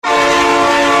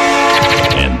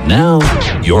Now,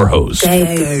 your host.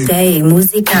 Day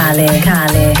musicale,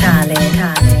 cale.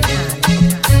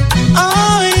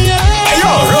 Oh yeah. Hey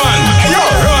yo, run.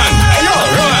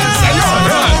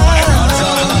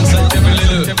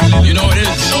 You know what it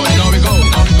is. You know we go.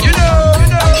 You know.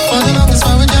 For the longest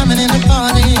while we're jamming in the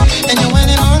party, and you're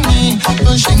waiting on me,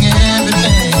 pushing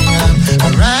everything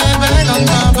right back on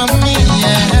top of me,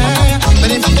 yeah.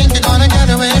 But if you think you're gonna get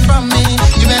away from me,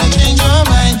 you better change your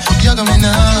mind. You're going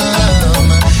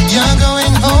home. You're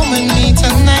going home with me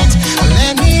tonight.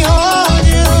 Let me hold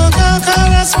you, go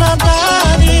caress my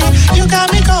body. You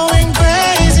got me going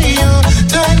crazy. You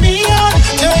turn me on.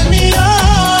 Let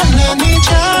me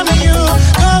charm you.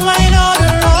 Go right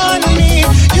on me.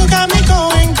 You got me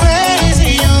going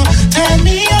crazy. You turn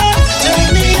me on.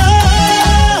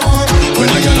 When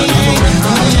I got another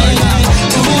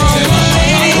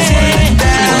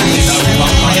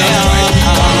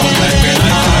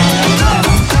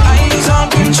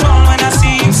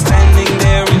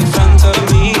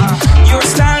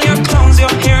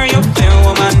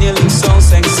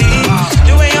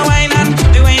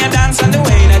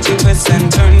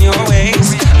and turn your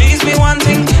ways. Leaves me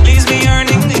wanting, leaves me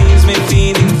yearning, leaves me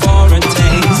feeding for a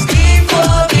taste.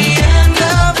 Before the end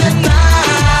of the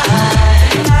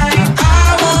night, I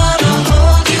wanna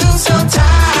hold you so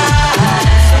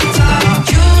tight.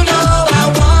 You know I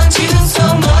want you so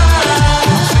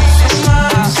much,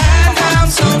 and I'm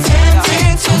so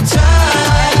tempted to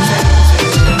touch.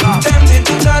 Tempted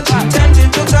to touch.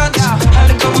 A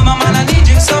little woman, man, I need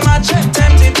you so much.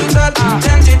 Tempted to touch.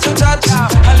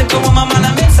 A little woman, man,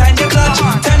 I'm inside your clutch.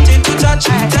 Tempted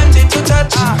to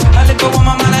touch. A little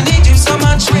woman, man, I need you so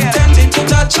much. Tempted to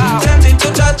touch.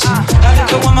 A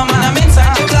little woman, man, I'm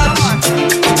inside your clutch.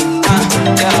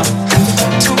 Yeah.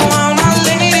 To all my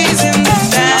ladies in the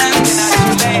dance.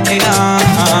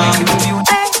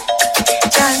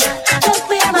 Look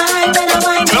me in my eye when I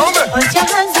whine. Put your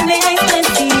hands in the ice, let's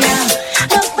see ya.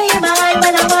 Look me in my eye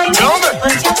when I whine.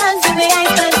 Put your hands in the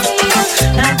ice, let's see ya.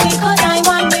 Not because I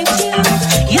want with you.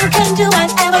 You can do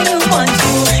whatever you want to.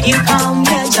 You come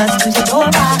here just to take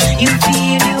over. You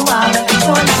feel you are the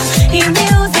controller. The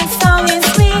music song is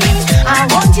sweet. I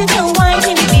want you to whine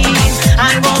in the beat.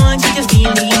 I want you to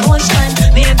feel the emotion.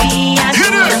 Maybe I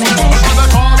should have attention.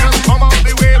 Come on,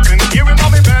 be waiting. Here in my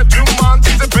bedroom,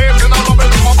 anticipating. I love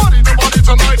it in my body to body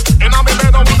tonight. In my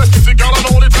bed, I wanna kiss it, girl, and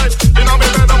hold it tight. In my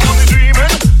bed, I'm only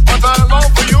dreaming. What I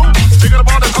love for you. Thinking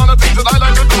about the kind of things that I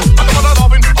like to do. I come on,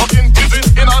 loving, hugging, kissing.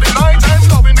 In all the night, I'm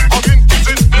loving, hugging,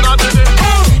 kissing. In all the day.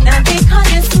 Now because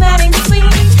you're smelling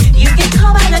sweet, you can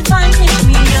come and advantage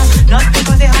me. Not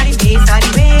because they had the bass or the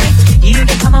bass. You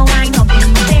can come and wind up in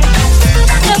the day.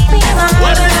 Look me in my eye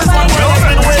when I whine.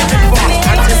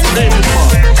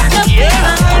 Look me in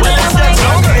my eye when I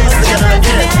whine.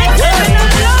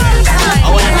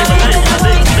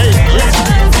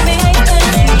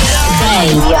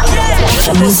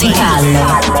 Musicale.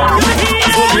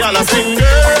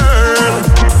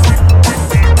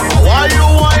 Why you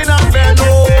whine and bend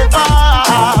over?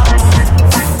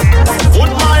 Put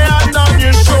my hand on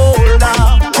your shoulder.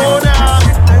 Oh, now.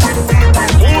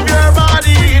 Move your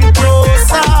body in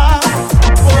closer.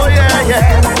 Oh,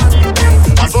 yeah.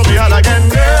 I saw me all again,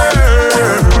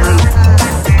 girl.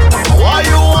 Why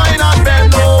you whine and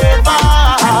bend over?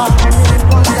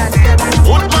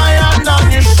 Put my hand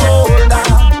on your shoulder.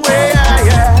 Oh,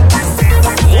 yeah.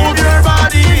 Move your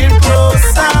body in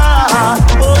closer.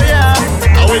 Oh, yeah.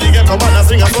 And when you get come on and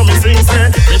sing, and so me sing, say,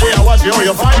 the day I watch you, how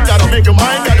you find, gotta make your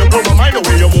mind, gotta blow my mind, the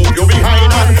way you move, you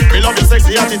behind, and me love your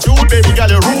sexy attitude, baby, girl,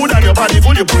 you're rude, and your body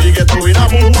good, you fully get through in a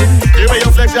mood. The way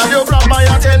you flex, you grab my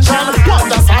attention,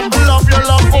 want a sample of your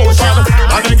love potion,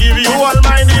 and I give you all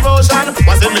my devotion,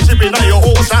 what's in me shipping on your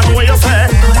ocean, where you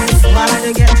say?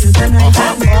 Wanna get you tonight,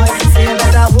 boy, say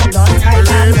that I hold on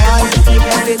tight, boy, keep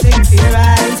everything feel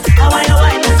right, I want you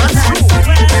wine tonight,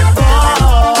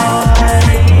 boy,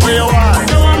 where you are?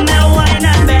 you want me wine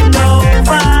and bend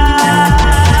over,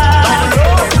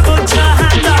 put your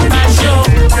hand on my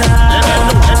shoulder,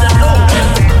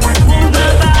 move the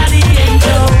body in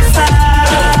closer,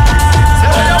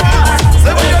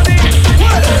 Say what you need.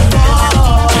 boy,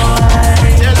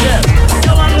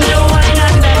 you want me wine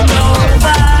and bend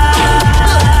over,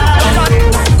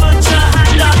 put your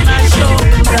hand on my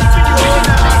shoulder,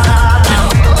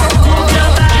 move your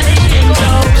body in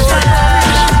closer.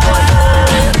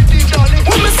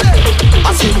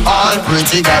 All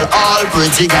pretty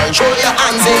girl, throw your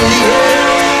hands in the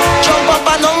air. Jump up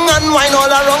and down and whine all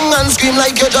around and scream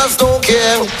like you just don't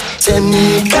care.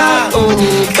 Tenika,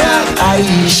 Onika,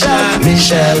 Aisha,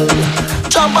 Michelle.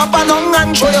 Jump up and down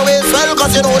and throw your waist well,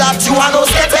 cause you know that you are no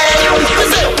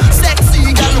stepping.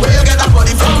 Sexy girl, where you get that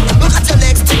body from?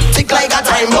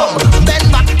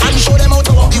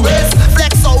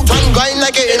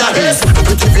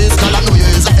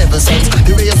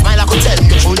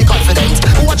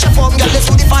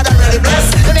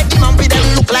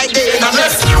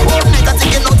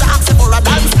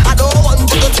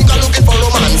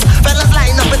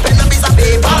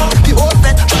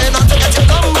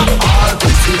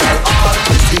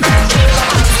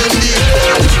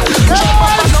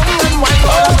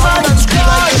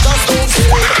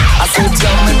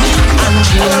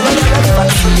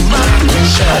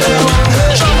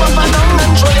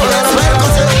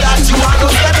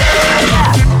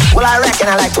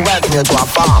 come here to a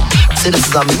farm. See, this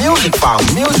is a music farm,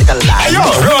 music alive. Yo,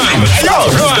 run! Yo,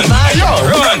 run! Yo,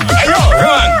 run! Yo,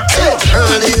 run!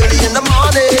 Early in the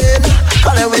morning,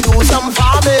 gonna we do some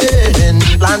farming.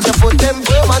 Plant your foot them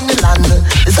firm on the land.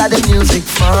 This is the music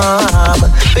farm.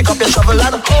 Pick up your shovel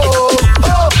and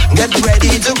get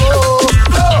ready to go.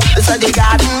 This is the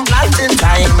garden planting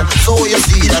time. Sow your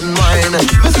seed and wine.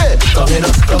 Me say, down in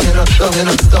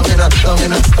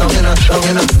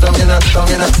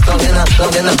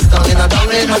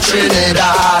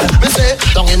Trinidad. Me say,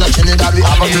 down in Trinidad we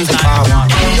have a music farm.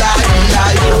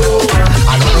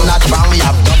 And on that farm we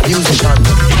have the musician.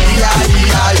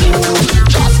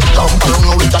 Just jump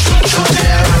around with the shoot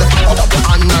there. Put up your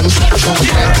hand and shoot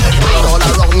there. Roll all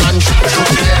around and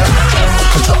shoot there.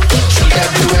 Shoot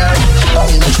everywhere. Down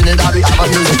in Trinidad we have a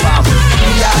music farm.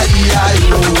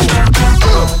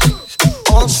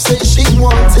 All she say she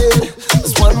wanted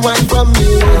was one wine from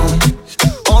me.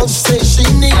 All she say she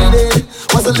needed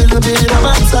was a little bit of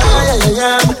my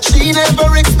time. She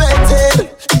never expected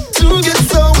to get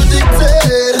so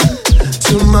addicted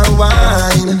to my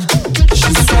wine.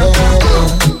 She said,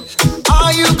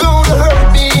 are you gonna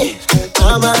hurt me?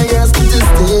 Am I a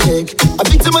statistic? A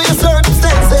victim of your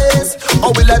circumstances?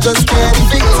 Or will I just get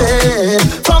evicted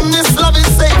from this loving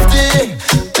safety?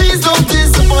 Please don't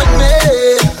disappoint me.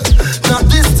 Not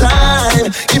this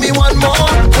time. Give me one more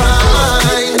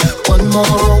wine. One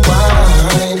more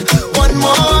wine. One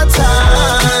more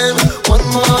time. One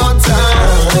more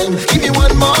time. Give me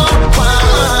one more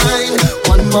wine.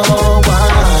 One more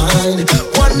wine.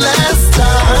 One last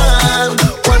time.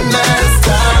 One last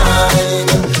time.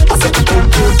 I said,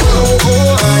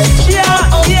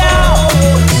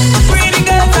 Pretty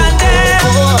girls and them,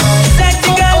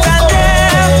 sexy girls and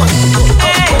them.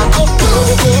 Hey,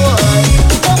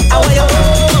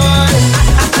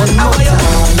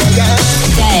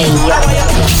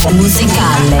 Day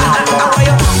musicale.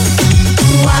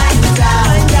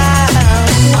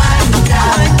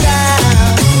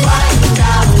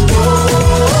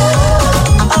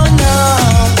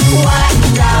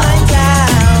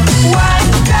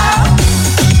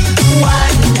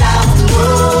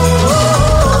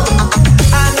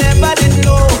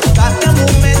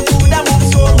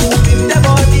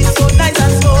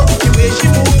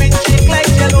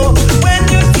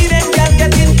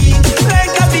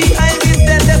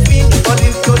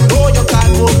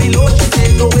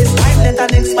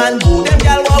 Man, who them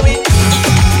y'all want with?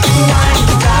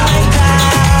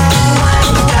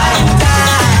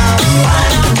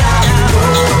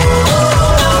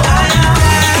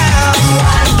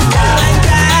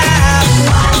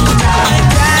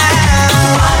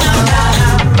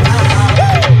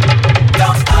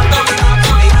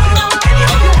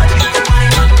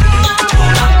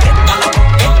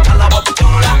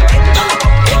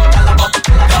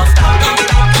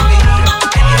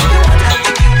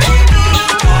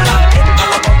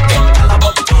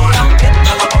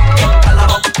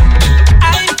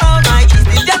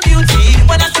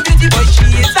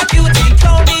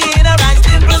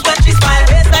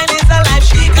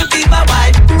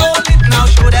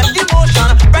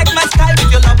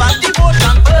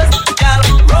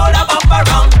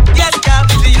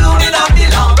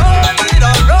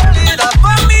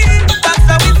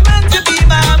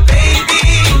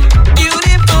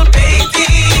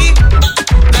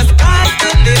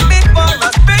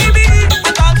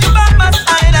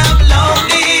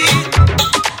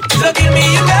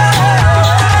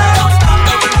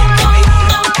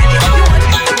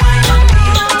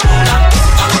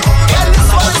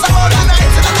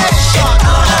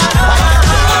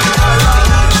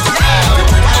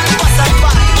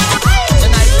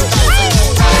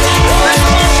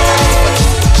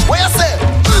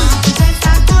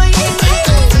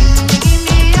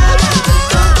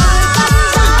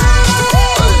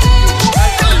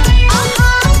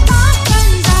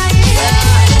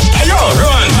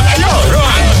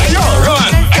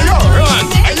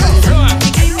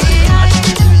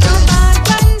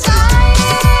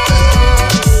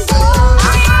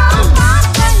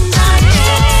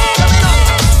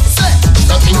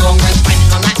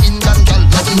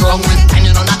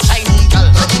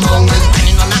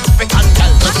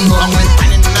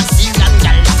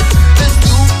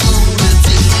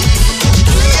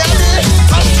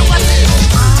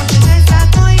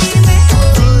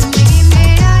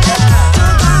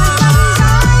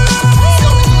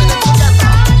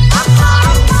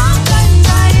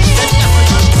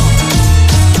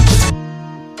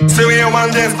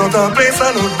 there's not a place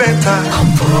I know better.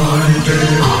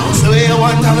 So you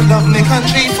want to have a love me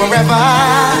country forever,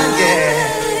 yeah.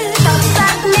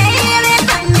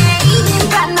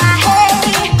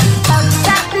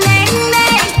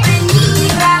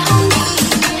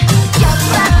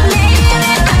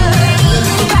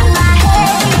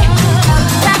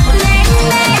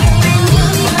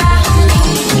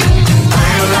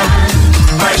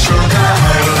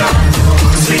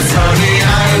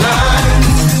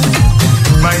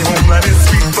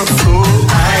 for soul.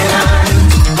 Island,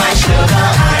 my sugar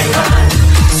island,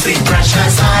 sweet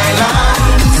precious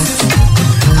islands.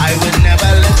 I would never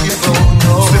let you go,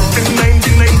 no. Slipped in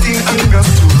 1919 and got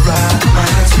to ride. My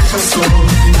sweet for soul.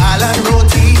 Ala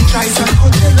roti, rice and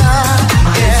coachella.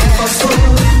 Yeah, sweet for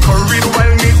soul. Curried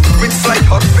wild meat mixed like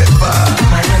hot pepper.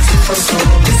 My sweet for soul.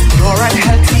 It's pure and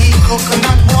healthy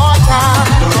coconut water.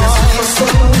 My sweet for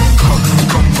soul.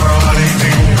 Come for a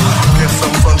holiday. Get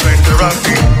some sunshine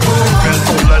therapy. Melt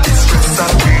all of the stress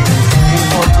and pain.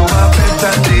 Move on to a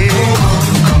better day.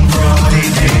 Come for a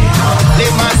holiday.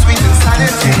 Live my sweet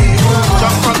insanity.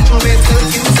 Jump from Tuesday till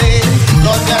Tuesday.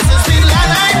 Lord, that's the sweet land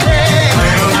I pray.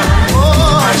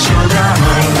 My sugar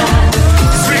island,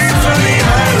 sweet from the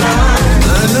island.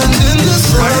 Island in the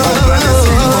sun.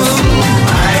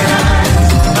 Island,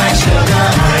 my sugar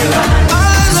island.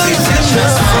 Sweet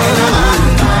precious island.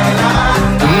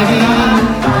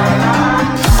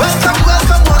 Welcome,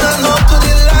 welcome, one and all to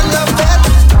the land of death.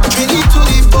 Trinity to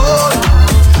the bone,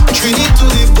 Trinity to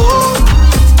the bone.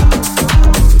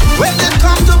 When they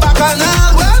come to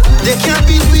Bacchanal, well, they can't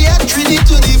beat we at Trinity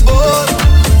to the bone,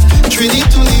 Trinity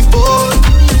to the bone.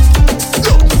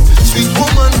 Look, sweet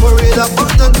woman parade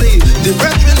abundantly. The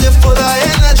brethren they full of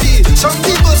energy. Some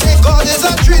people say God is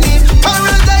a Trinity.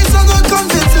 Paradise are not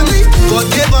convincingly. God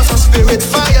gave us a spirit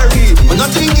fiery, but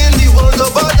nothing in the world will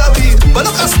bother we. But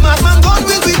look a smart man gone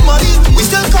with money. We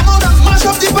still come out and mash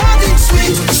up the body.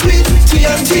 Sweet, sweet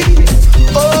TNT.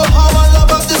 Oh, how I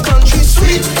love up this country.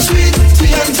 Sweet, sweet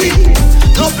TNT.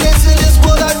 No place in this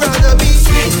world I'd rather be.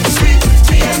 Sweet, sweet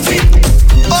TNT.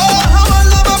 Oh, how I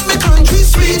love up my country.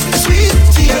 Sweet, sweet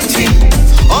TNT.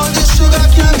 All this sugar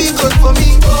can be good for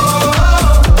me. Oh,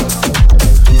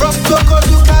 from Coco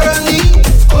to Caroline.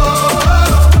 Oh,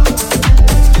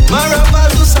 Marabal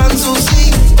to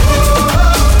Sanssouci.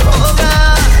 Oh,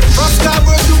 God. From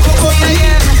Scarborough to Coco.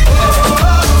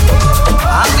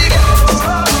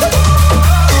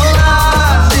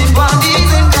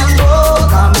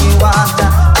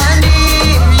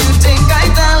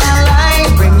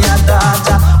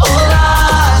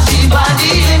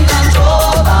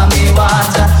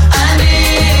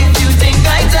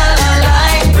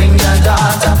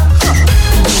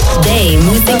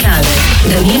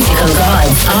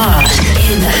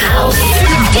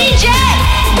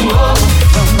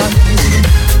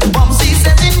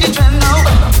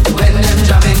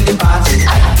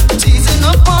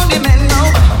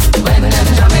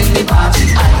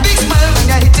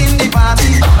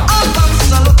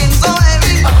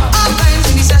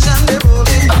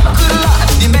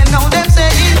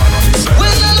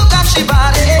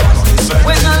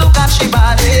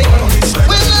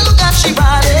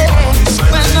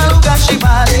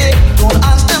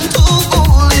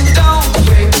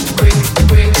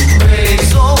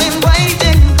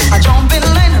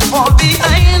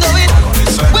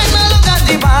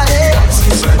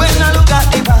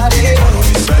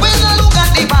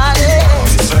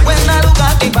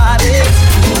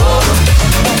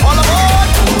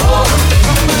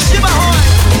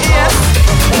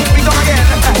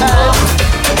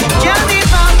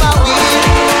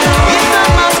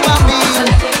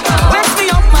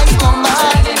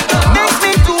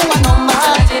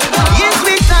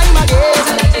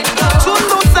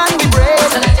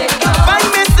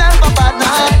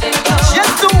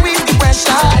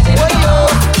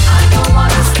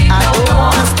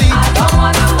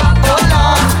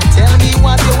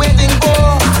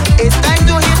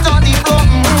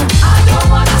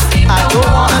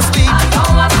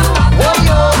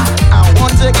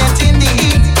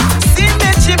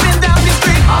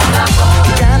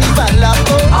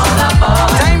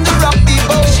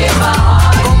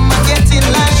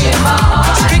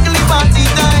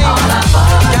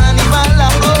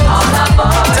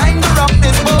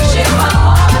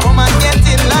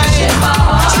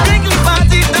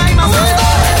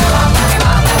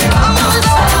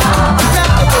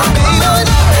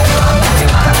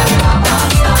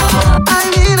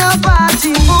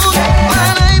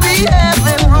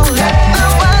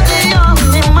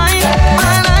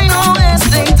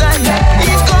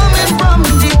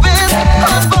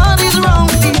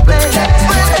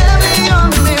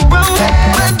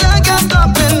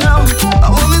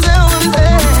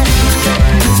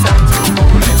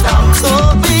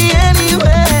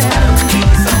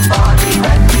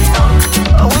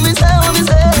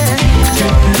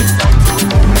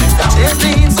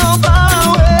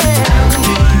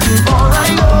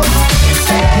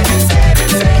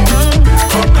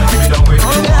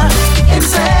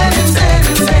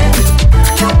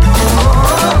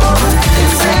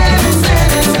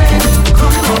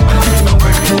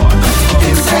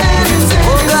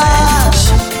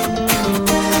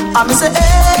 I'm say, hey,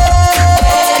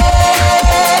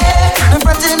 the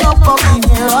fretting up of me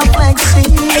here, I'm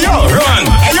flexing. Hey yo, run,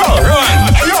 hey yo,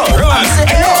 run, hey yo, run,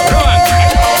 hey yo, run.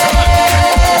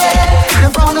 The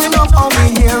frowning up on me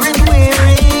here is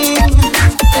wearing.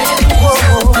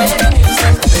 Whoa.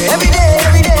 Every day,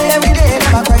 them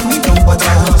I bring me down, but I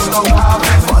just don't have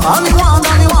fun. All me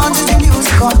want is the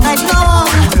music all night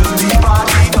long.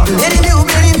 Play the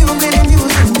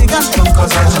music, make us jump,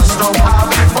 'cause I just don't have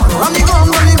fun. Run the gun,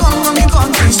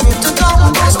 be straight to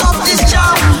town, don't stop this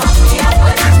jam.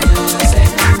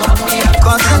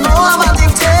 'Cause you know I'm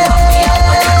addicted.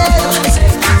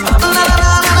 Na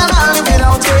live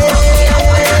without it.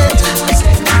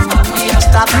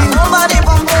 Stop me, nobody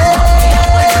from there.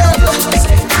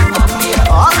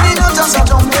 All me do just a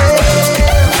jump in.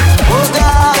 Oh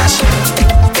gosh,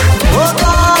 oh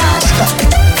gosh,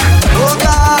 oh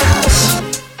gosh.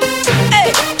 Hey.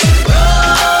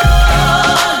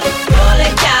 Roll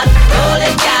it, gal, roll,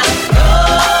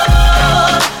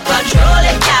 control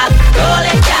it, gal, roll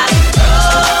it, gal,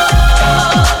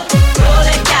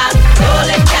 roll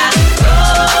it, gal,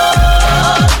 roll,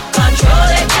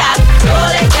 control it, gal,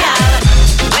 roll it, gal.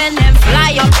 When them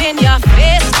fly up in your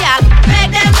face, gal,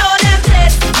 make them know them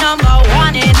place. Number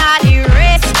one in all the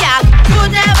race, gal.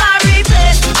 Could never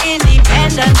replace.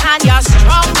 Independent and you're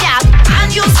strong, gal. And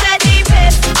you set the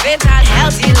pace. Fit and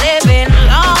healthy living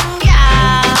long,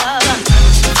 gal.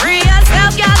 Free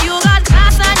yourself, gal. You got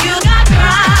class and you got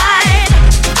pride.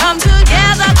 Come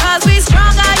together 'cause we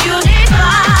stronger,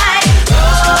 unified.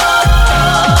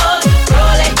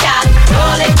 Roll it, gal.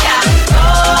 Roll it, gal.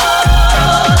 Roll.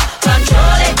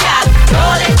 Control it, gal.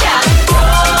 Roll it, gal.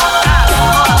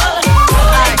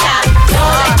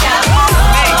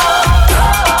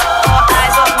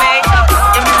 Eyes on me,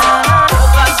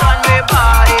 focus on me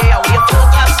body. We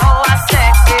focus how I'm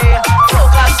sexy,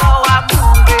 focus how I'm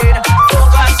moving,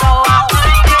 focus how I'm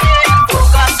whining.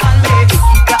 Focus on me,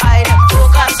 keep your eye there.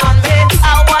 Focus on me,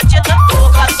 I want you to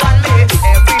focus on me.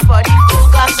 Everybody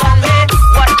focus on me.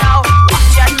 What now?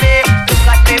 Watch at me, look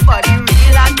at me body,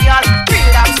 real and girl,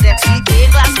 real and sexy,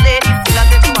 A-class lady, full of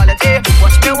sensuality.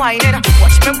 Watch me whining,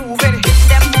 watch me moving, hips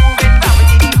them moving,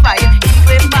 gravity defying,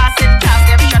 even passing, cast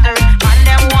them shattering, man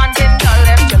them wanting, girl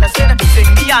them jealousing.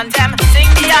 Sing the anthem,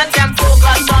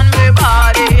 focus on me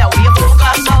body. We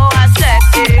focus how I'm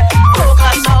sexy,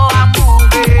 focus how I'm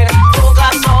moving,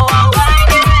 focus how I'm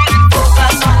whining.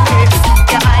 Focus on me,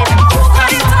 your eye,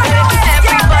 focus on me.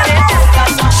 Everybody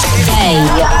focus on me. Day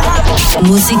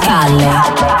musicale.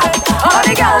 All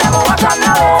the girls them watch on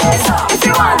the waist. If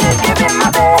you want it, give it my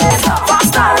best.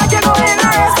 Faster like you're going a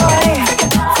race.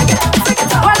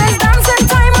 Well, it's dancing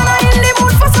time and I'm in the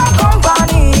mood for some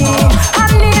company. I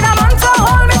need a man to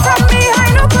hold me from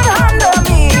behind who could handle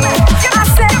me. I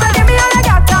said, but give me all you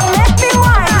got and make me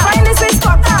wine. Find the sweet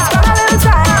spot, spend a little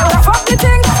time. Fuck the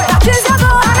thing, that is your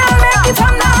goal and I'll make it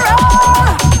on the road.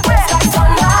 It's like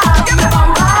thunder, give me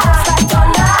bumper. It's like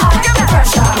thunder, give me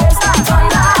pressure. It's like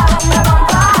thunder, give me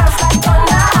bumper. It's like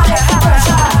thunder,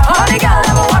 pressure. All the girls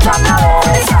them watch on the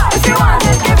waist. If you want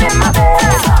it, give it my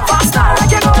best. Faster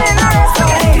like you're going a race.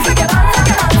 Pick it on, pick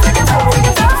it on, pick it on,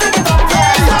 pick it on,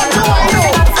 pick it on.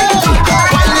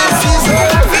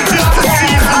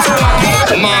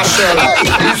 Marshall,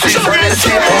 this is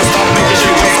Wednesday. Don't stop making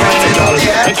shit, just whine it, girl.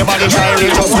 Make your body try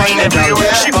it, just whine it, girl.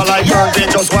 Shiver like birthday,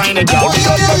 just whine it, girl.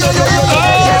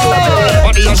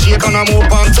 Body you shake and a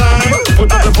move on time.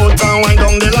 Put up the foot and wind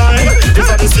down the line. This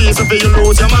is the season for you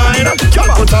lose your mind.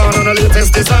 Can't put on the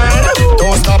latest design.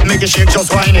 Don't stop making shit,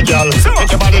 just whine it, girl.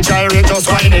 Make your body try it, just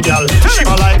whine it, girl.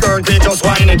 Shiver like earthquake, just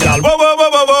whine it, girl. Whoa, whoa, whoa,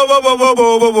 whoa, whoa, whoa, whoa,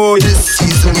 whoa, whoa, whoa. This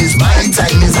season is my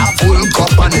time, is a full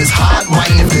cup and it's hard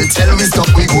wine. If they tell me stop,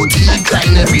 we go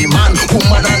decline. Every man,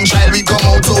 woman and child, we come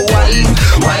out to wine.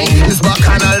 Wine is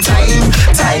bacchanal time.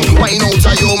 Wine out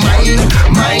of your mind.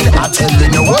 I tell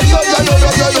them, yo,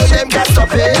 them can't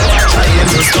stop it. Trying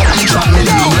to stop me, trap me,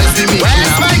 you must be making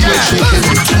a big way shaking.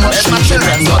 Too much shaking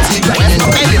and not declining.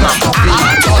 Any man stop it,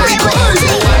 all we go out to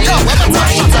wine.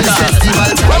 Wine to the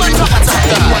festival time. Wine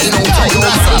out of your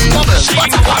mind.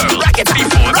 Racket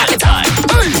before that time.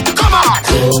 Come on!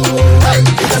 Hey,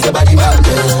 because your body bad.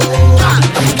 I'm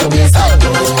your waist out.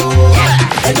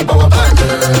 Any power band.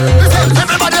 Listen,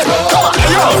 everybody, come on!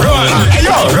 Hey yo, run! Hey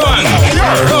yo, run! Hey yo,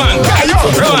 run! Hey yo,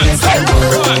 run!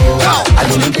 Now, I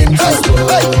don't need them first.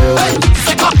 Hey,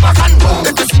 set up back and go.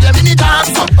 If you see them in the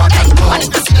dance, up back and go. And if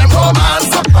you see them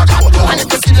romance, up back and go. And if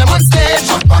you see them on stage,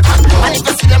 up back and go. And if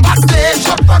you see them backstage,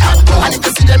 up back and go. And if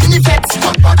you see them in the fets,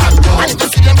 up back and go. And if you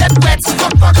see them get wet,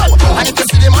 up back and go. And if you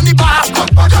see them on the bar, up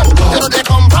back and go. You know they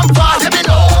come from far, let me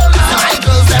know. My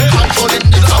girls, them controlling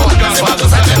the town. My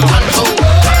girls, them control.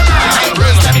 My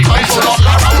girls, them control.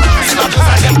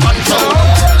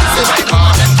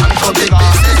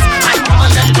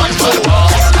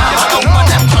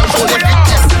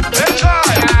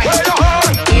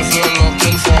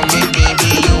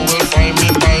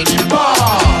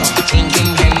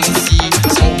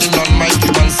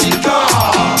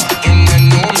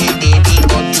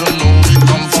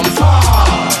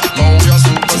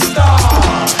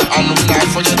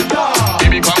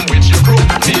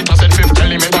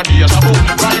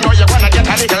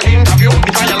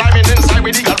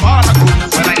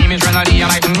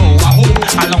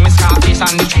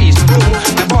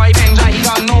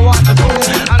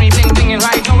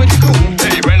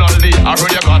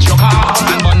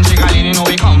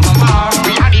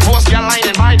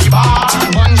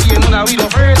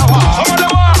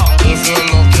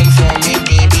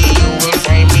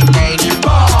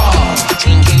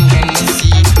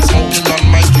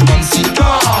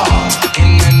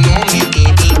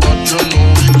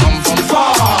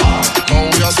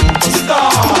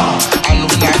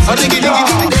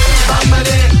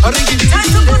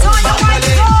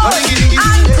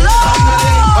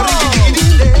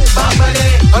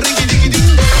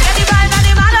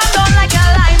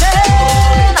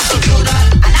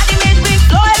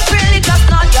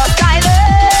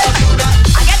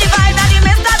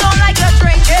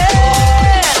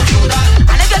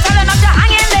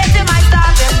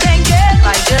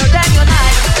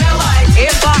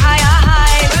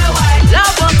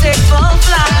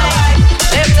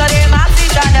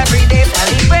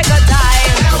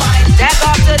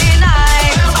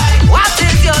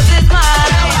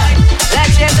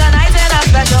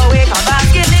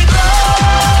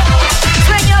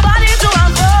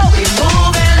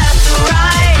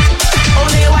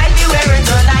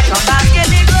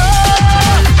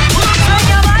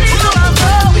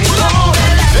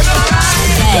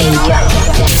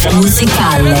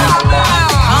 musicale.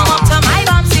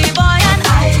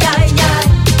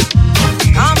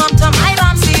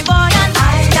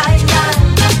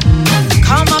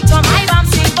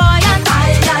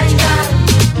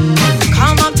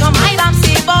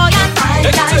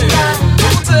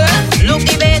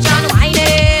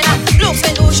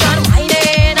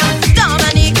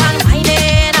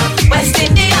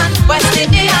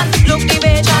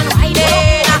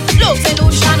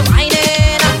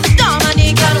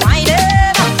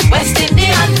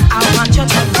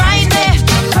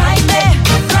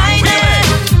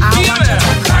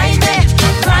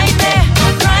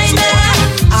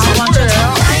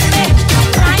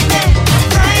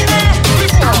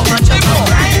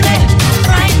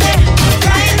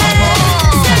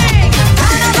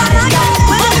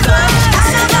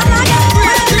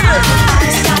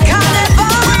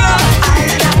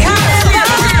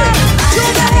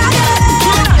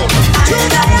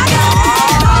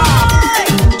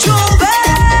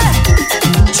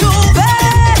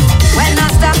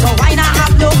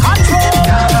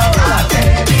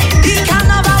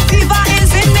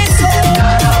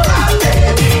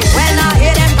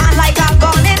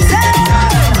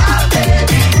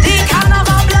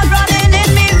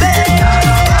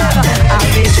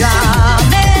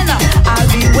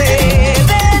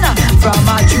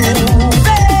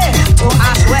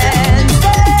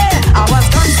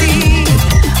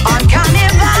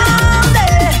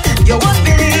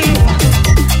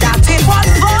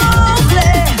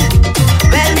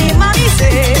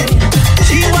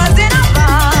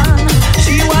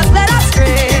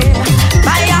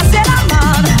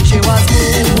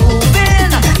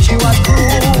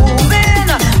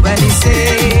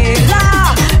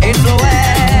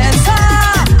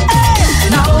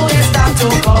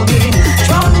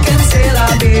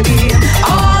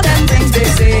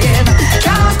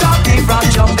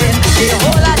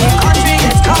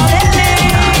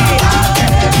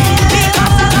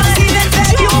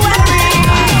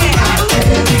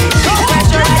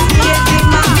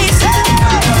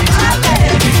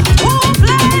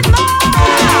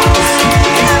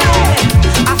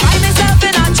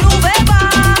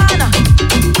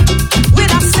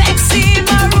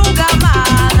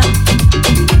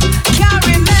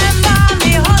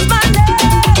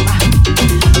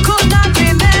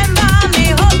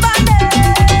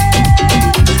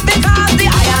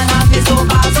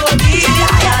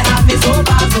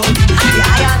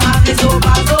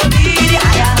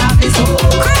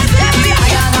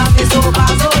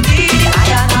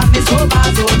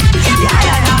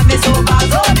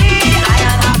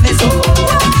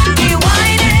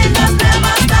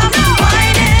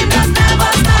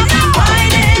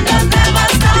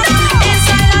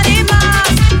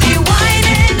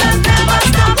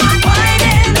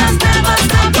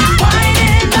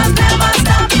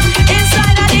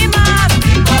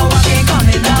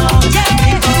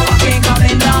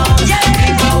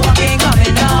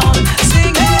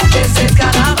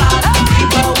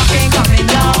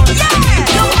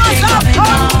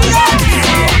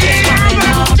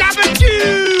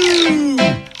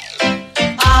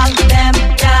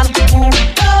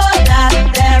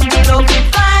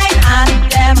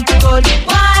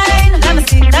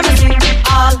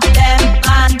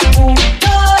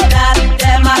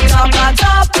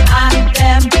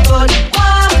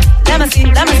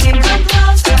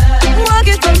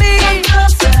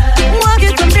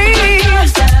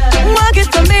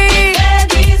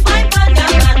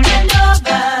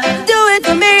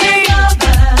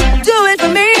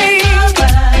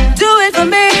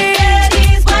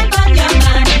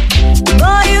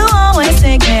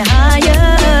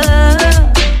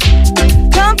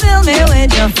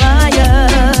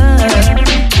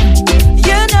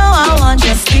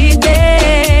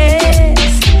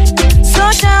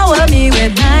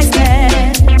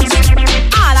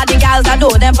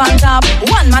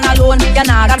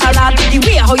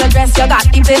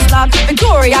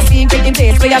 Victoria's Secret, the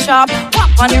place where you shop. Walk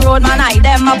on the road, man, I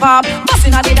them a pop.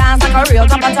 Bustin' at the dance like a real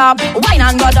top of top. Wine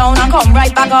and go down and come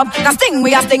right back up. Cause sting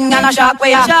we a sting and a shock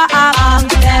we a shock. All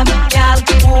them gal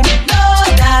who know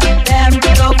that them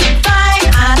look fine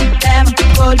and them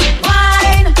good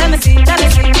wine. Let me see.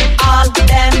 All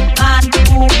them man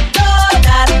who know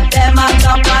that them a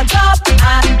top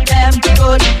and them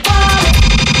good wine.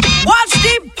 Watch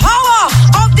the power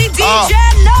of the DJ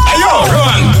now. Hey yo,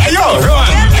 run.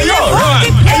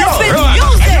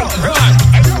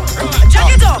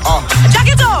 Jack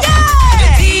it up.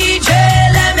 Yeah. DJ,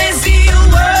 let me see you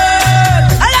work.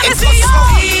 Let me see you.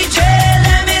 DJ,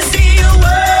 let me see you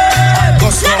work.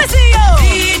 Let me see you.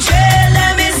 DJ,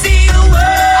 let me see you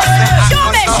work. Show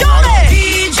me.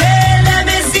 DJ, let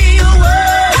me see you work.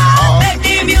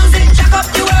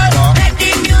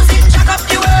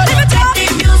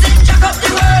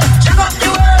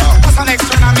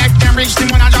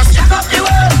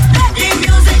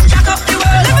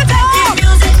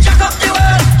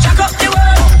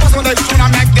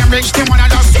 rich, them wanna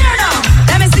just tear down.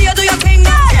 Let me see you do your thing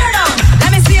now. Tear down.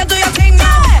 Let me see you do your thing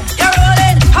now. You're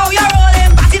rolling, how you're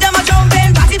rolling. Party them a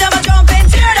jumping, party them a jumping.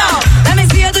 Tear down. Let me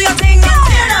see you do your thing now.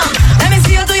 Tear down. Let me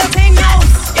see you do your thing now.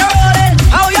 You're rolling,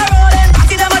 how you're rolling.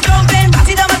 Party them a jumping,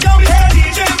 party them a jumping. Hey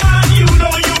DJ man, you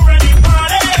know you ready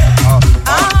party.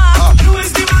 You is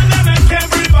the man that make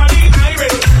everybody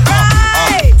irate.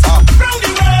 Right. Round the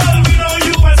world, we know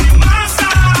you as the master.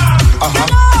 You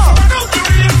know. Rock out the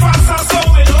rhythm faster, so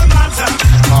it don't matter.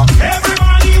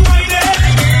 Everybody waiting,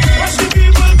 watch the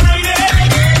people braiding.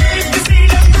 If you see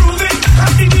them grooving,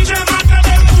 cause the DJ man got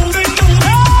them moving.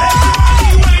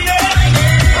 Everybody waiting,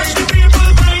 watch the people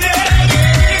braiding.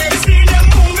 If you see them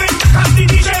moving, cause the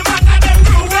DJ man got them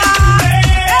grooving.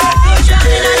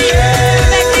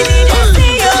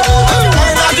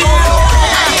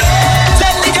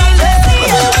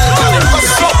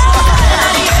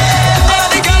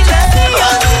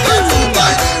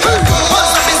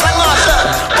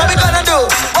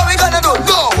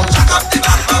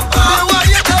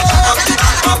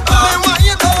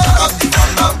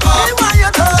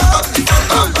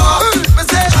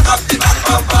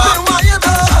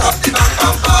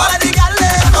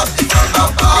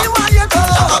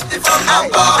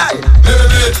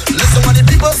 Listen what the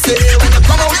people say when you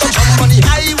come out and jump on the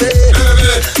highway.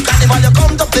 Carnival you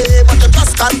come to play, but you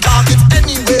just can't park it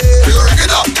anyway. It's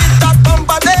that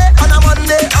bumper day on a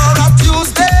Monday or a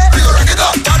Tuesday.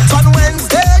 But on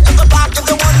Wednesday you can park if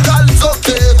you want, girl, it's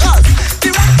okay. Cause the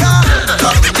record,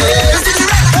 you see the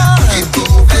record, keep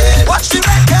moving. Watch the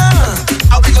record,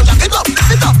 how we go jack it up,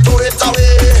 lift it up, throw it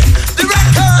away. The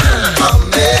record,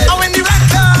 and when the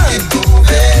record, keep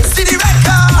moving. See the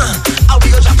record, how we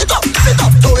go jack it up, lift it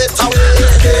up, throw it away.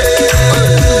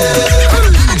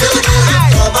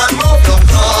 Come and move your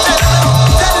car.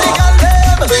 Tell the girl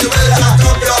them we will jack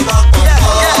up your back bumper.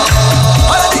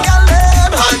 All of the girl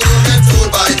them and you get told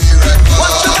by the record.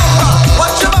 Watch your bumper,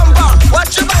 watch your bumper,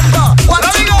 watch your bumper.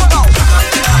 Watch your bumper.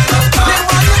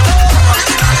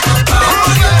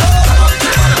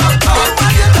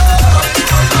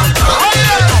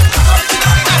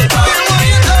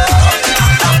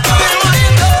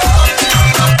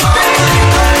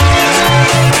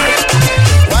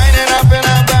 Winding up in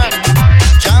a band,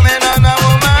 jamming on a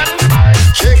woman,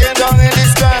 shaking down in the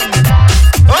stand.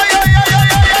 Oh yeah, yeah, yeah,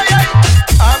 yeah, yeah,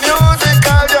 yeah. A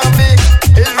musical jumpy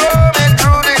is roaming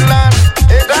through the land.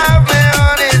 It have me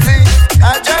uneasy, I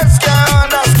just can't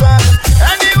understand.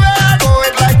 Anywhere I go,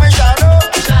 it like me shadow.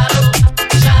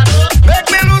 Make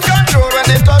me lose control when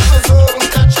they touch me so.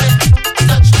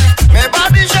 My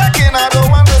body shaking, I don't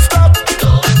want to stop.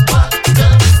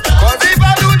 Cause if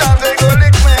I do that, they go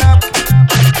lick me up.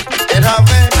 It have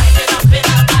me,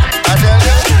 I tell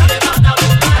you.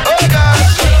 Oh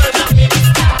gosh.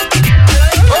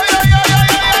 Oh yeah, yeah, yeah,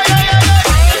 yeah, yeah, yeah,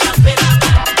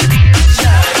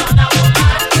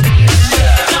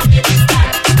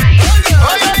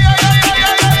 Oh yeah, yeah, yeah, yeah,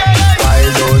 yeah, yeah. Why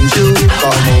don't you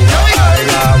come over? I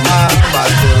am a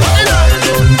bachelor. Why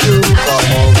don't you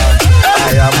come over?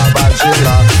 I am a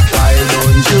bachelor. Why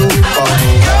don't you come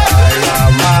over? I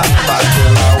am a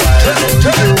bachelor. Why don't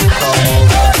you come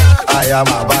over? I am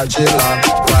a bachelor.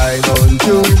 Why don't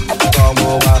you come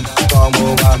over? Come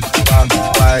over.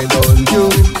 Why don't you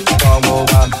come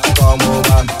over? Come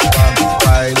over.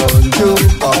 Why don't you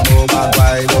come over?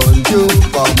 Why don't you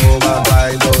come over? Why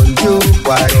don't you?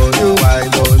 Why don't you? Why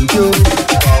don't you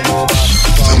come over?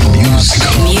 Come over.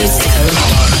 Musical.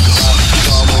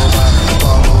 Come over.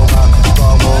 Come over.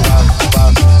 Come over.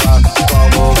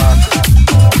 Come over.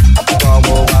 Come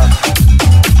over.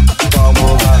 Come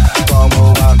over. Come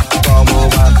over. Come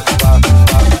over.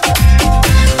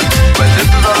 Well, this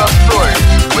is all a story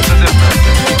with a difference.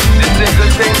 This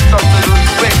single thing stuff to lose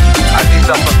quick. At least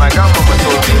that's what my grandmama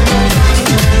told me.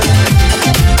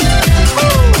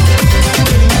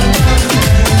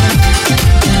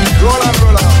 Roll on,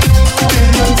 roll on.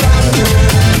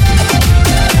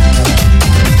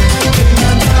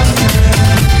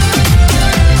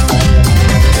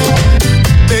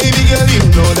 Baby girl, you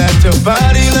know that your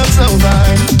body looks so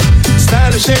fine.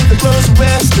 Style to shake the clothes to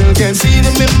wear, still can't see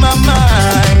them in my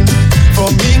mind. For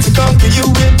me to conquer you,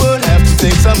 it would have to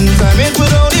take some time. It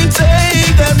would only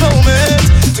take that moment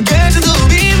to get you to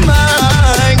be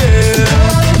mine, girl.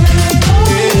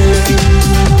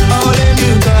 Yeah. All in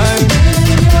you time.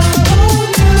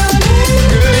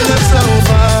 Girl, you look so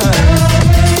fine.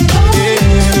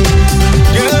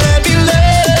 Yeah. Girl, let me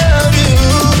love you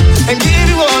and give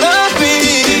you all of me.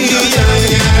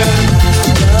 Yeah.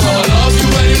 I'ma love you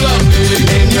when you love me.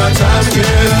 In your time,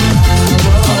 girl.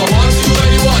 I'ma want you when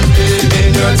you want me.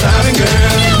 In your time,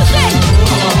 girl.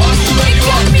 I'ma want you when you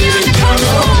want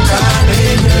me.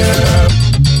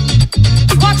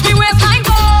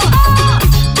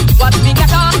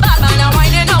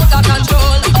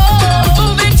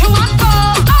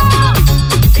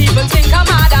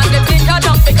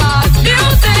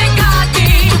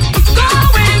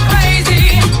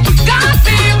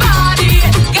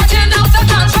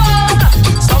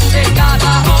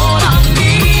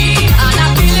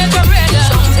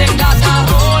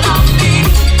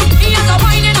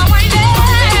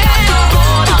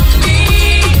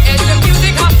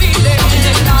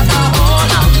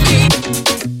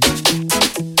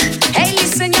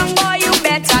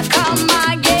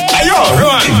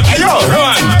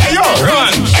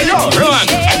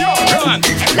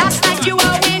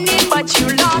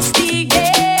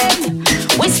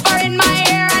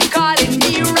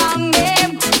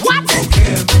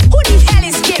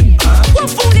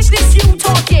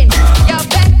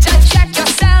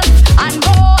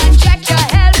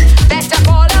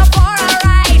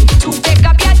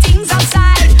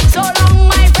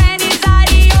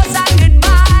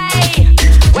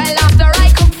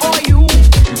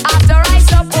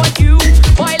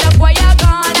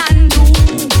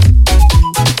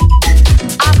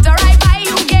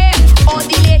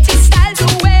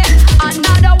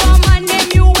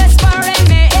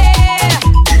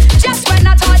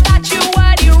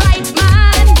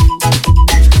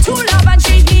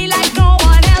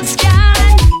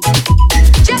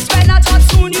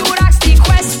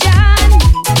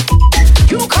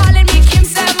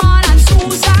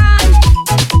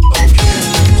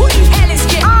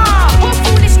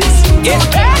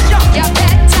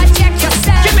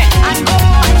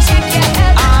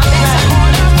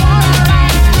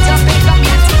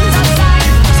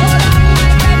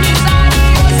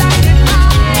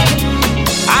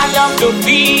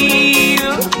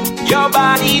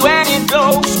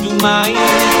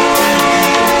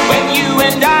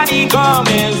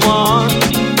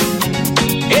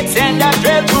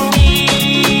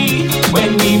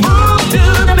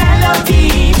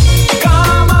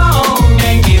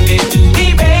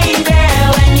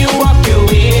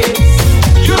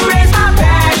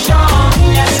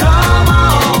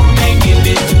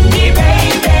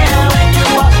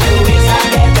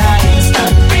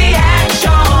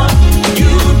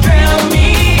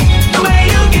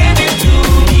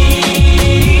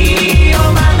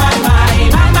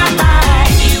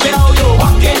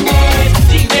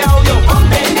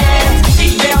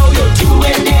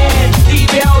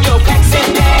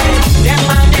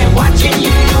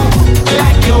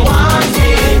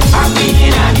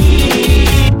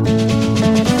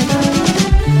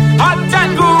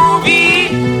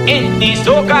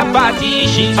 party,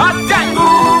 she's hot and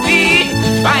groovy.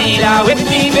 Baila with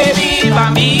me, baby,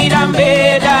 bambina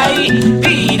bedai,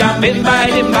 vida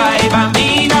bedai,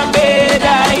 bambina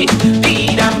bedai,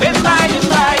 vida bedai.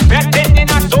 Pretending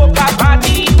a soca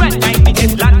party when I see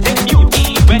this Latin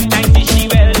beauty, when I see she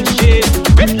well shaped,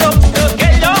 with looks to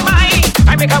get your mind. I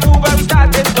make a move and we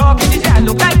started talking. She said, I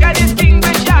look like I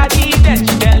distinguished shawty. Then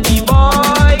she tell me,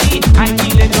 boy, I'm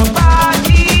feeling your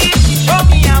body. Show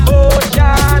me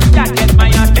emotion that get my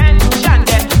attention.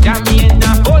 Then jam me in a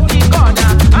cozy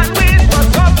corner and whisper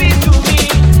softly to me,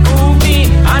 move me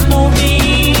and move me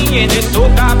in this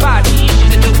soca party. She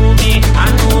said to move me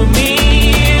and move me,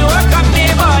 work up my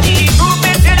body, move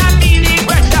me till I'm feeling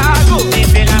pressure, move me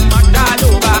till I'm not all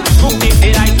over, move me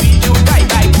till I feel you guy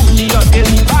guy, push me up till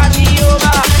the party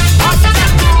over.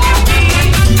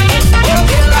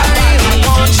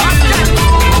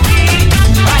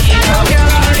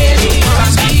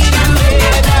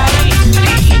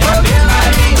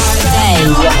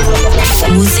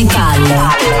 Musicale.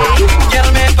 Girl,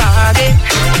 my body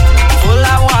full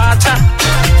of water,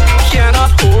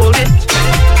 cannot hold it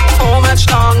for much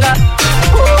longer.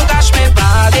 Oh gosh, my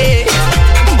body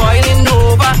boiling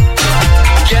over.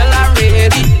 Girl, I'm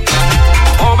ready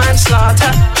for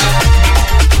manslaughter.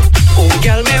 Oh,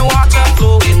 girl, my water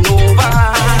flowing over.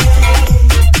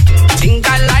 Think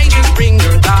I like just bring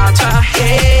your daughter.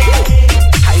 Hey,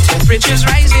 high temperatures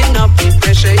rising up, the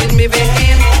pressure in me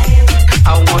vein.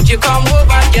 I want you come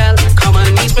over, girl, come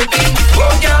and ease me pain.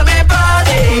 Oh, girl, my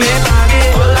body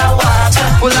full of water,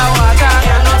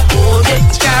 cannot hold it,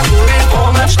 can't hold it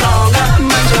for much longer.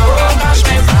 Oh gosh,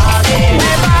 my body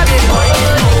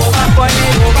boiling over,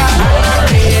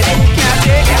 can't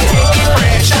take the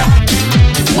pressure.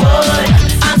 Boy,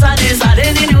 after this, I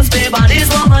did the newspaper, this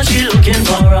woman, she looking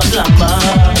for a plumber.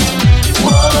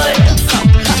 Boy,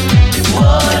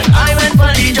 I went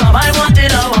for the job, I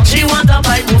wanted a walk, she want a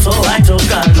pipe, so I took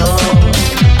her low.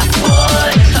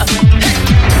 Boy,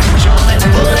 show me to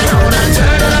put it on and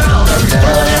turn it around, put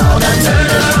it on and turn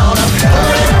it around,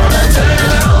 put it on and turn it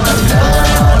around, put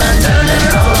it on and turn it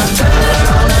around, turn it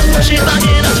around and push it back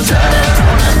in, turn it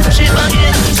around and push it back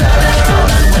in, turn it around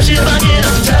and push it back in,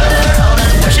 turn it around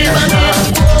and push it back in.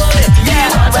 Yeah,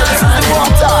 the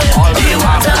water running, the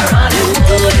water running,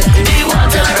 the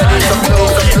water running.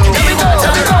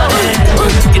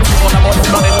 It's all about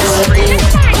running the street.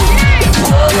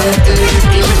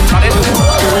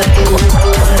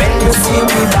 When you see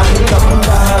me back come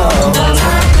down,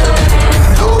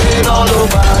 blowing all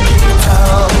over the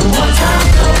town.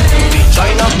 We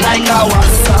join up like a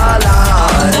wassail.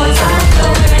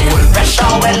 Full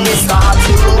pressure when we start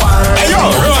to run. Hey yo,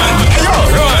 run! Hey yo,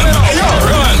 run! Hey yo,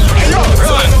 run! Hey yo,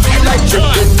 run! Feel like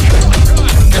dripping,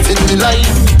 get in the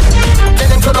line,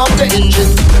 then turn off the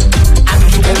engine, and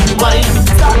you can rewind.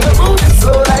 Start to move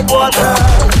slow like water,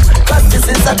 'cause this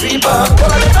is a creeper.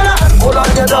 Hold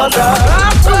on your daughter.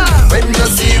 When you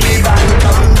see me back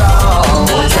come down,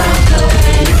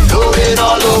 blowing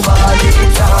all over the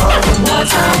town.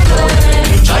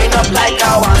 We join up like a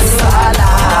wassail.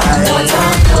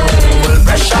 Full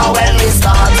pressure when we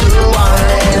start to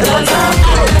wind.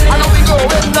 I know we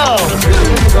going now.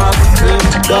 Drop, drip,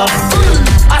 drop.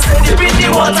 I said you bring the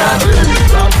water.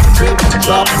 Drop, drip,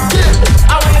 drop.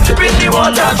 I want you to bring the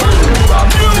water. Drop,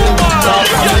 drip, drop.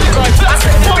 I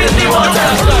said you bring the water.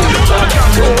 Drop,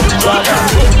 drip, drop.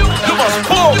 You must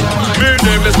pull. Me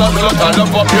name is not Look and up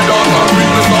your daughter. Bring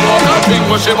me some water, think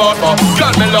what she bought for.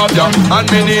 God, me love ya, and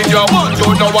me need ya. Want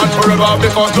you, no one forever.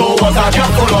 Because no water can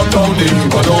full up down the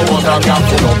river. No water can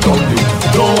full up down the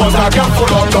river. No water can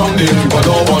full up down the river.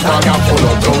 No water can full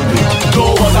up down the river.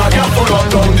 No water can full up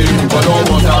down the river. No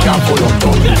water can full up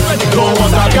down the river. No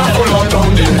water can full up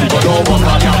down the river. No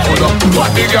water can full up.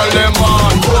 What the girl them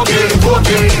want? Boogie,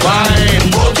 boogie, fine.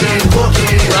 Boogie,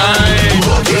 boogie, right.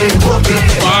 Boogie, boogie,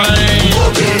 fine.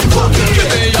 Boogie, boogie, give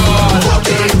me your.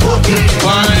 Boogie, boogie,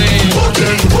 fine.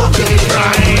 Boogie, boogie,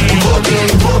 right. Boogie,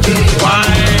 boogie,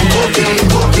 fine. Boogie,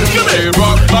 boogie, give me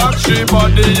rock back, she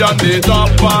body on the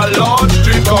top of Lord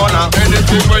Street corner.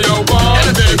 Anything where you want,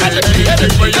 baby.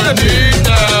 Anything where you need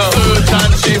now.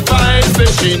 Certain she finds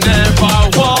that she never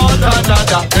want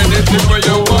another. Anything where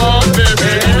you want,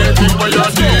 baby. Anything where you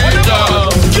need now.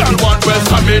 Girl want West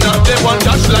Hamina, they want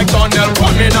dash like Donnell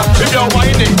Pamina. If you're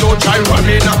whining, don't try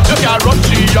Pamina. You can't run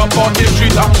she up on the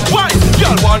street. Why?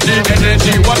 Girl want the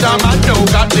energy. What a man know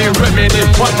got the remedy.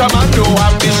 What a man know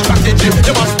have the strategy.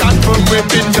 You must stand firm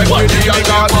with integrity and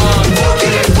God.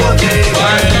 Boogie, boogie,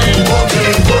 fine.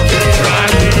 Boogie, boogie,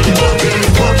 right. Boogie,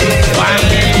 boogie, fine.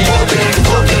 Boogie,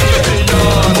 boogie,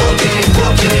 boogie,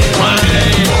 boogie,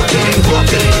 fine. Boogie,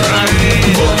 boogie, right.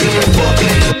 Boogie,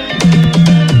 boogie.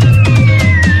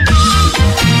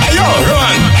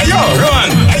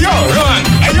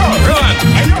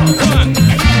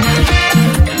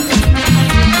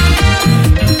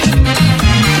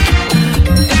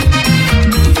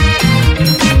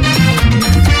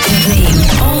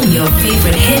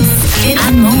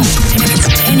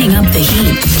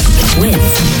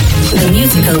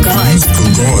 Musical Gods.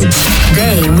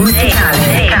 Dei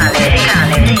musicale.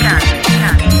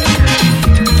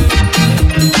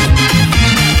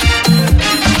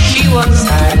 She was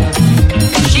high,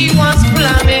 she was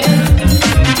plumbing,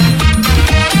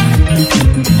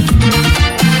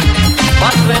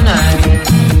 but when I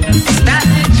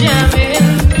started jamming,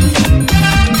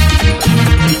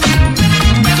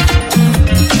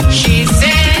 she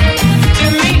said to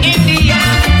me in the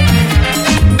eye,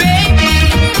 baby,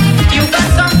 you got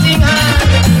something hard.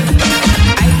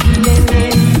 I feel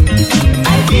it,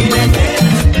 I feel it,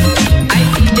 I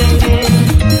feel it,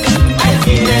 I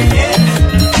feel it.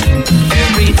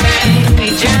 Every time we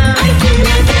jam, I feel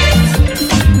it,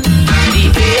 and the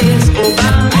days go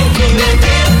by, I feel it,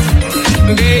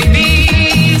 baby,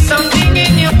 something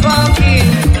in your pocket,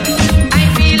 I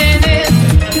feeling it,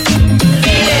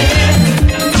 feeling it,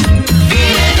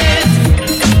 feeling it.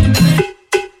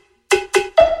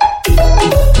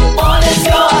 All is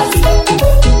yours,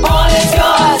 all is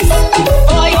yours,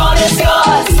 boy, all is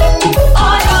yours,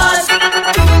 all yours.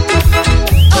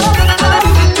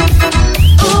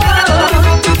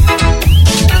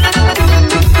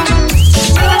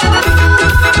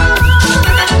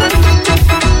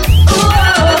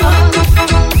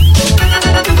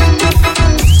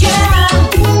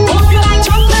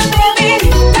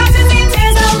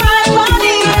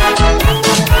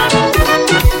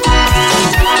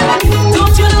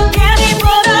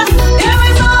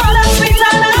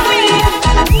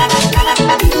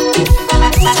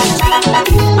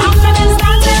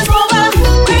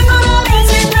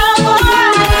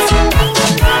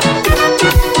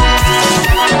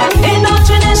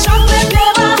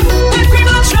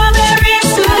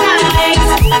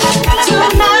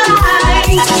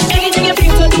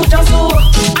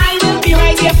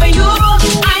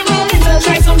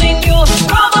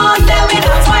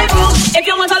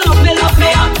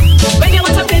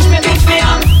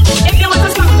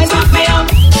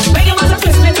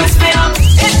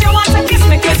 Kiss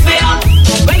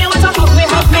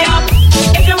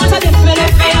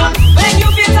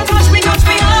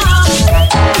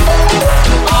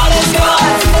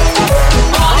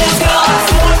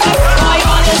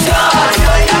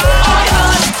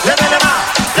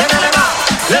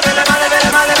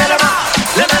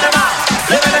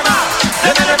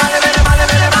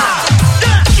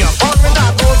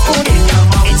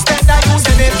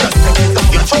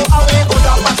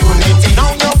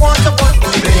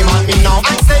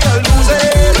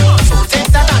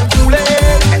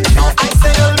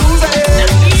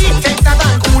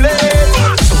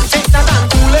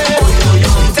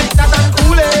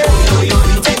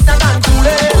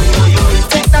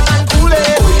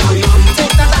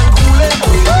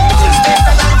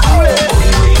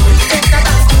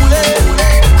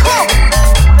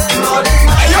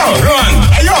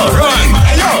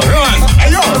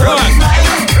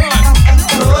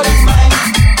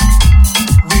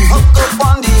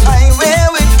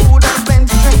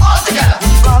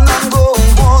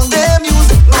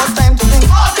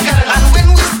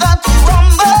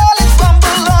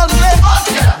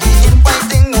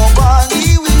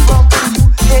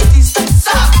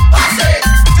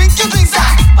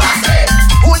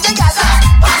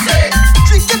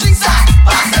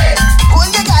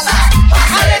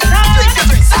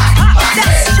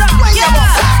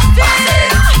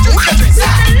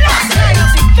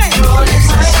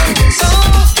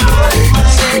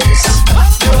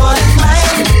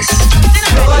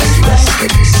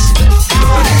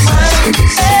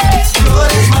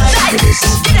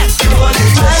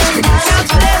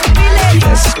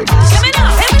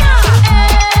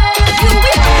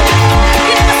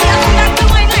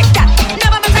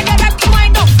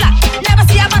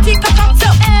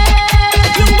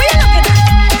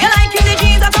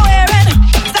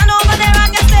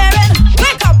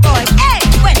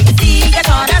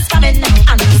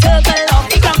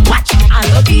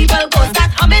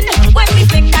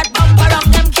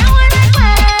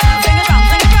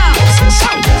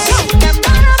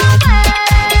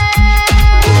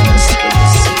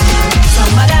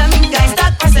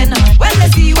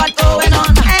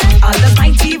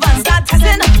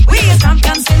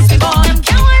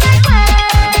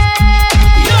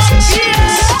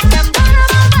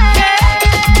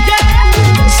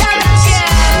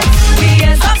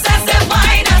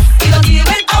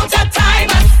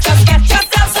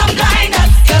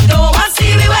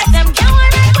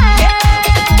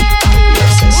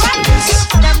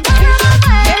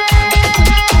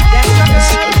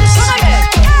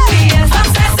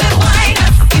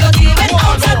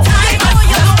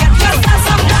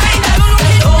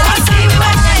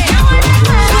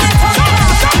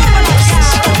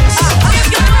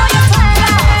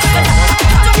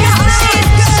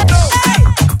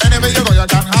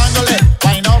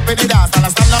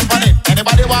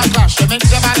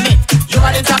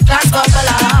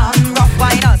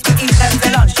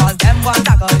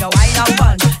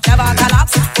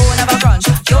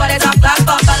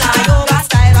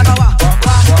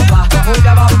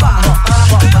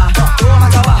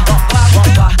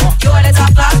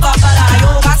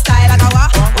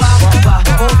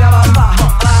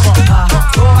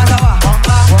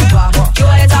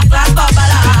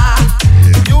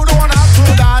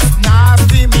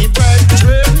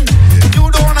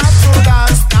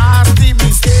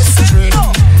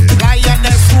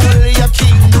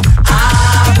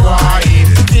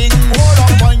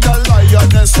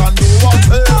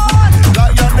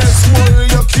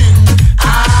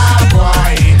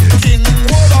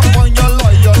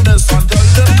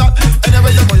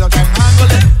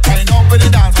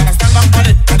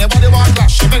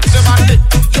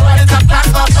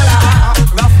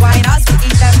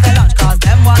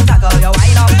you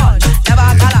wind up punch, never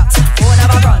collapse, oh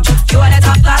never brunch. You are the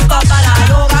top class bubble,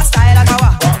 all over style like a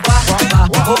wah.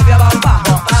 Hope your bumper,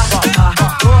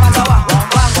 no matter what.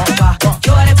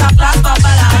 You are the top class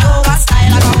bubble, all over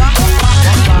style like a wah.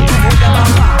 Hope your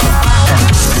bumper.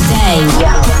 Day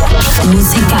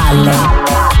musicale.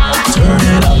 Turn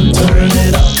it up, turn it up, turn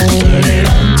it up, turn it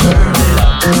up,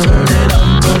 turn it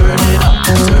up, turn it up,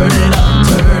 turn it up,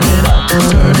 turn it up,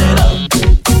 turn it up.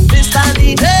 Mr.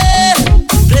 DJ,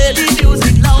 play the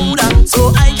music louder so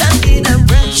I can get them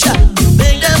pressure.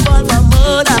 Make them all for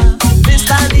murder.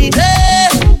 Mr. DJ,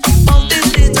 pump this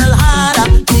little harder.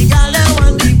 The girl they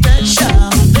want the pressure.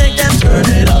 Make them turn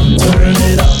it up, turn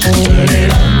it up, turn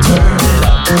it up, turn it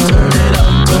up, turn it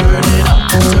up, turn it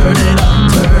up, turn it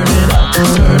up, turn it up,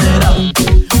 turn it up.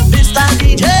 Mr.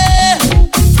 DJ,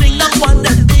 fling up on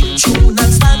them big tune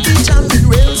and start the jamming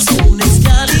real soon. It's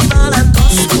carnival and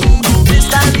costume.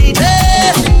 Mr. DJ,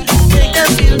 make them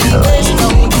feel the bass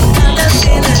down and them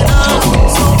feel it now.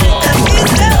 So make them feel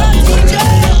the DJ.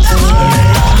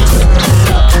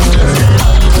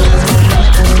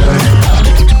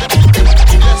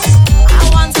 I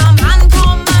want a man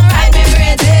come and ride me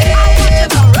ready.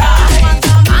 I want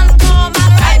a man come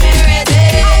and ride me ready.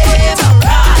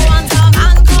 I want a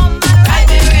man come and ride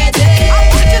me ready.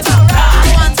 I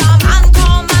want a man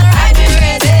come and ride me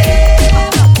ready.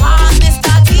 One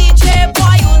Mr. DJ,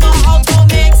 boy, you know how to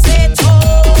mix it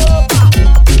up.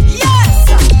 Yes.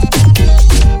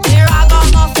 Here I got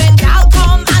nothing, gal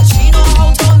come and she know how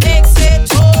to mix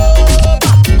it up.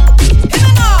 Hear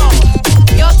me now.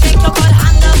 You think you could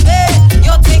handle me?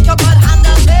 You think you could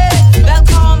handle me? Well,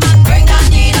 come and bring that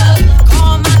needle.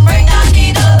 Come and bring that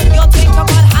needle. You think you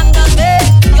could handle me?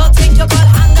 You think you could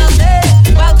handle me?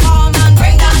 Well, come and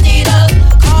bring that needle.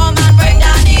 Come and bring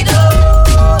that needle.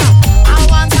 I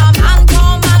want a man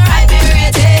come and ride me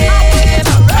ready.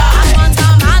 I want a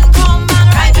man come and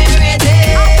ride me ready.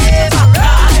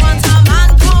 I want a man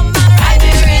come and ride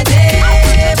me ready.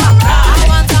 I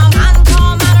want a man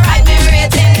come and ride me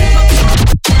ready.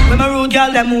 When my rude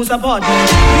girl them who support me,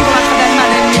 we go after them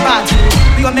man in the party.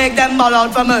 We go make them ball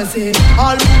out for mercy.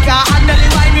 All who can handle the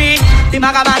winery, the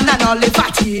maga man and all the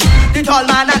fatty, the tall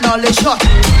man and all the shorty.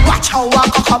 Watch how I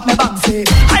cock up my bumsy.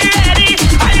 Are you ready?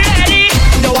 Are you ready?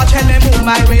 You watch when me move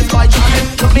my waist, boy, jamming.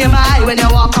 Look me in my eye when you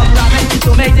walk up ramming.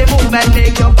 To make the movement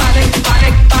make you panic,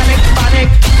 panic, panic, panic.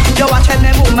 You watch when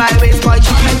me move my waist, boy,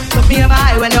 jamming. Look me in my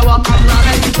eye when you walk up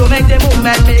ramming. To make the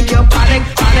movement make you panic,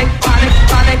 panic, panic,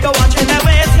 panic. You watch when me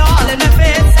waist, you all in my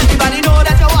face. Everybody know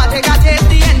that you want to take a taste.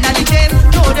 The end of the chase,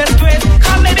 no disgrace.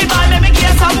 Come baby boy, let me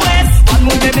get some waist. One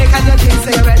move me make and you think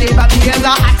say you're ready. But me here's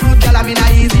a hot food girl, I mean a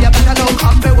easy. You better know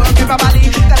come for work everybody.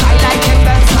 Cause I like it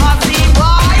best softly,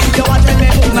 boy. You want to me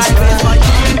move my waist, boy.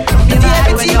 Look me in my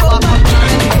eye when you walk up.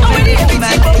 I'm ready,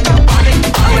 movement make you panic,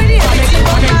 panic, panic, panic.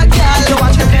 You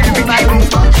watch me move my waist,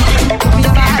 boy. Look me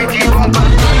in my eye when you walk up.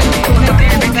 To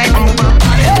make the movement make you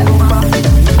panic.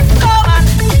 Come on,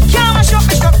 can't mash up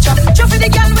my structure. Just for the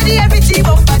girl with the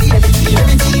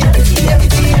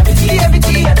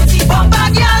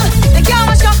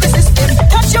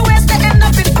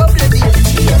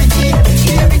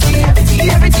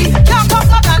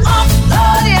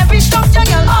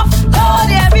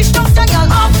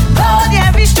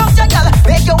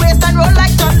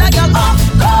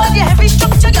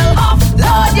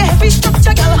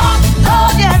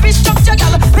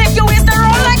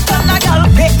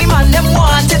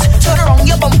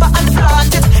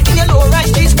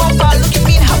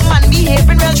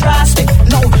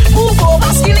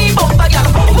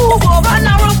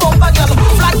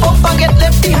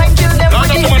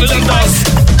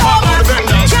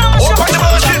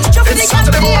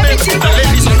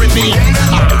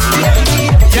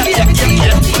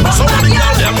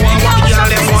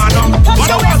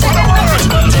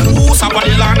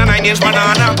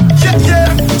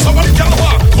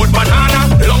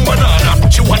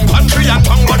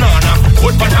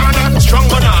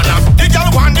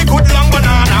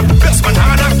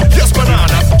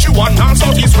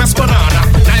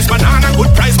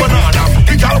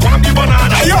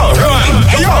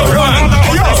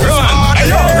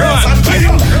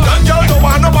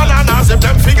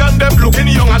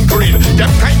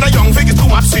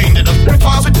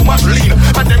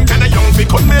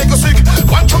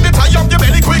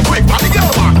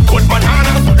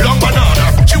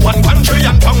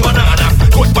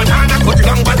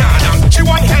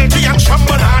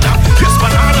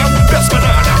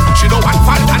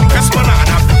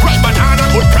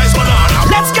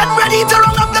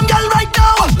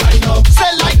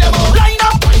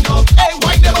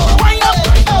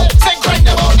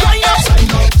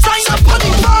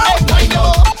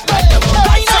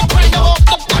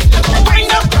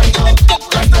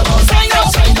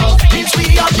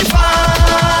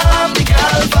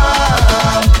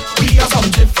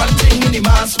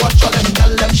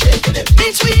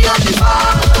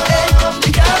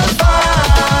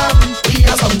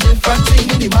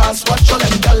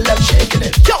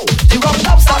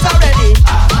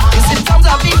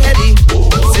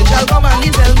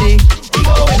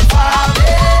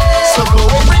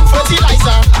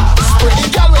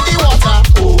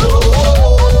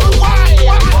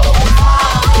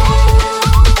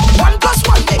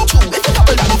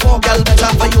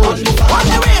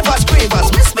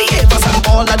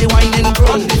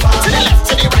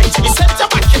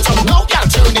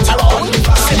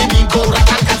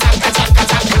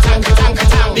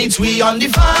we on the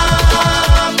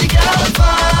farm, the girl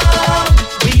farm.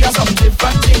 We are some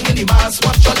different thing in the mass.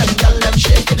 Watch all them girl them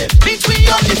shaking it. Bitch, we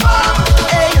on the farm,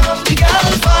 hey, the girl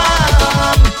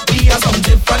farm. We are some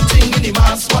different thing in the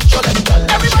mass. Watch all them girl.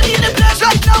 Everybody in the place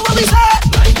right now, what we say?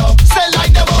 Line up, say line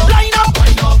them up, line up,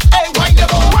 line up. Hey, wind them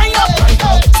up, wind up, wind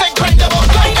up. Say grind them up,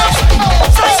 line up,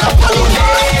 say somebody.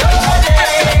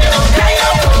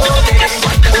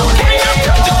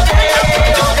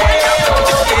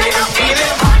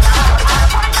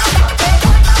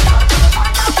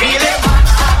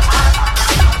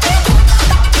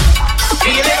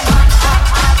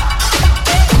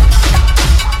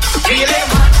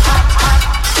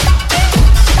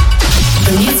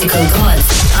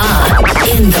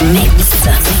 In the mix.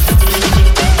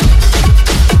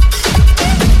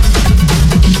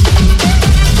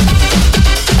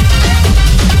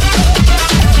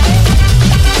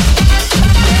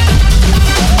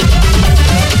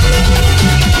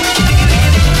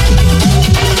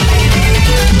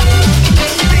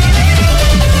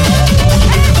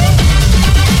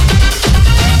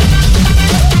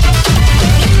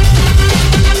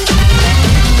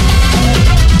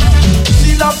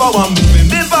 She love how I'm moving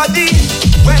my body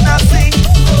when I sing.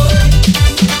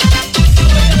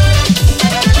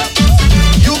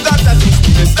 You got that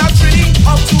experience, that tree,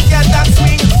 how to get that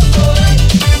swing.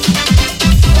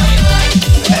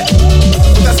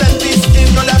 Put a cent piece in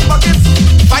your left pocket,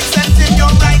 5 cents in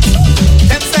your right,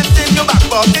 10 cents in your back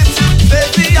pocket.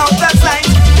 Baby, out that line,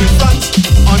 in front,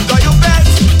 under your bed,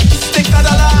 stick a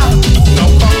dollar. Now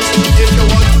come if you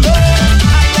want to learn.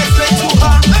 I explain to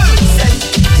her, cent,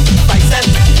 5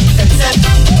 cents, 10 cents,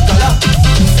 dollar,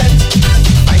 cent,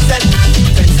 5 cents,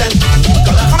 10 cents,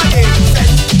 dollar. Come again,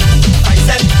 cent, 5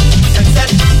 cents, 10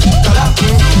 cents, dollar,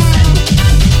 cent,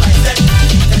 5 cents,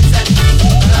 10 cents,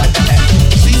 dollar.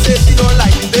 She says she don't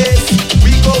like the bass,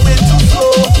 we going too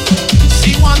slow.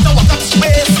 She wants to walk up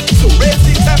space, so raise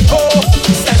the tempo.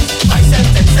 Cent, 5 cents,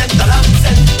 10 cents, dollar,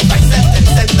 cent, 5 cents, 10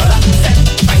 cents, dollar, cent,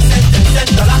 5 cents, 10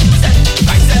 cents, dollar, cent,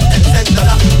 5 cents, 10 cents,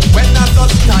 dollar. When I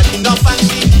thought she had enough and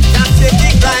she can't take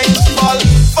it grind small,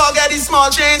 forget the small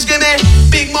change, give me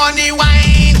big money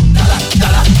wine. Dollar,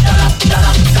 dollar, dollar,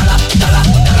 dollar, dollar, dollar,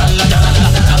 dollar,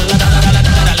 dollar,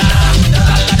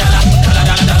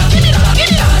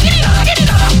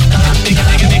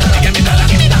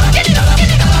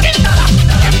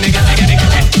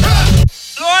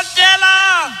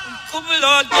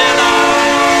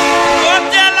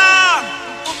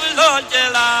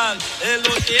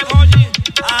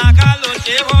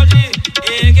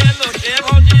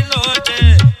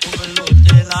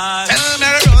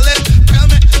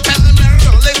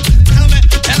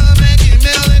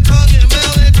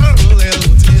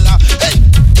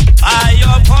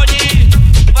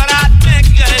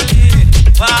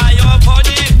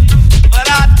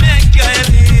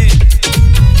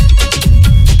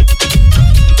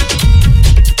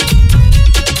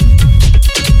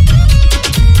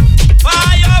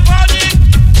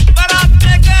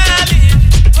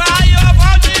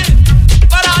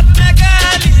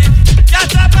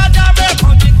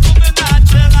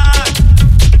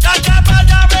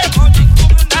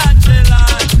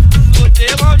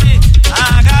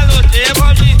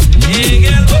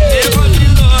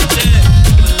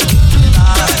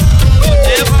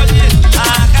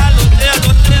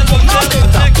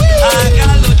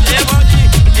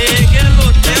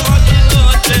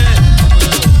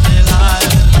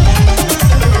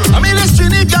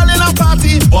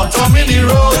 bottom in the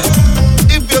road.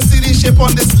 If you see the shape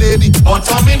on this lady,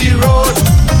 bottom in the road.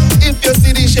 If you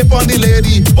see the shape on the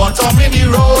lady, bottom in the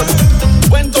road.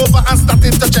 Went over and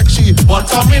started to check she,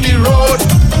 bottom in the road.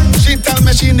 She tell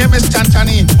me she name is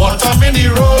Chanchani, bottom in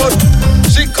the road.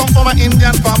 She come from an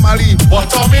Indian family,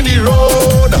 bottom in the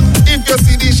road. If you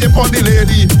see the shape on the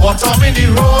lady, bottom in the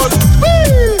road.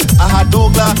 Whee! I had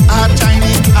Douglas, I had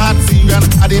Chinese, I had Syrian,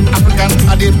 I did African,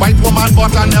 I did white woman,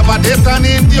 but I never did an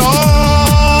Indian.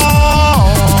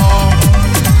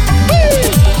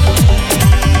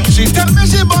 She tell me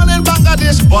she born in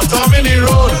Bangladesh, bottom in the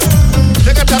road.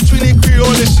 Take a touch with the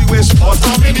Creole, she wish,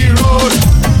 bottom in the road.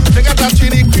 Take a touch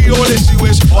with the Creole, she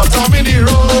wish, bottom in the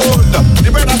road. The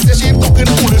brother say she talking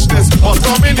foolishness,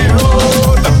 bottom in the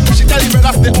road. She tell the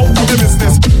brother stay out of the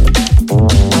business.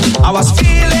 I was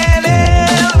feeling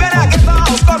ill when I get the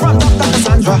house call from Dr.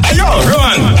 Cassandra. Ayo,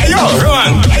 run! Ayo,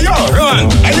 run! Ayo, run!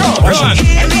 Ayo, run!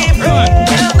 Ayo, run!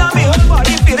 Now me whole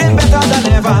body feeling better than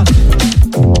ever.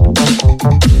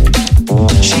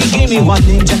 She gave me one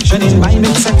injection in my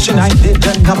midsection, I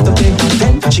didn't have to pay.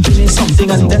 Then she gave me something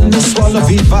and then the swallow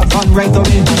fever gone right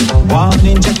away. One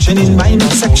injection in my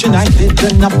midsection, I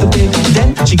didn't have to pay.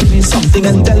 Then She give me something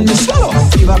and tell me swallow.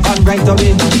 Fever come right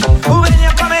away. When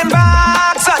you're coming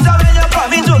back, Santa, when you're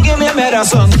coming to give me a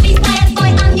medicine. Be quiet,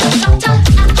 boy, I'm your doctor.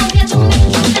 I'm here to make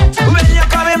you better. When you're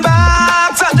coming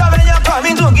back, Santa, when you're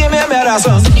coming to give me a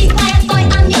medicine. Be quiet, boy,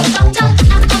 I'm your doctor.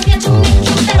 I'm here to make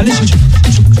you better. And listen,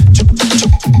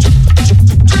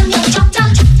 I'm your doctor.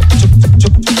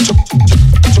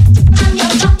 I'm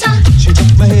your doctor. She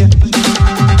took my hair.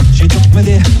 She took my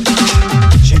hair.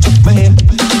 She took my hair.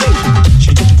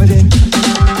 She took my hair. She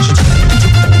took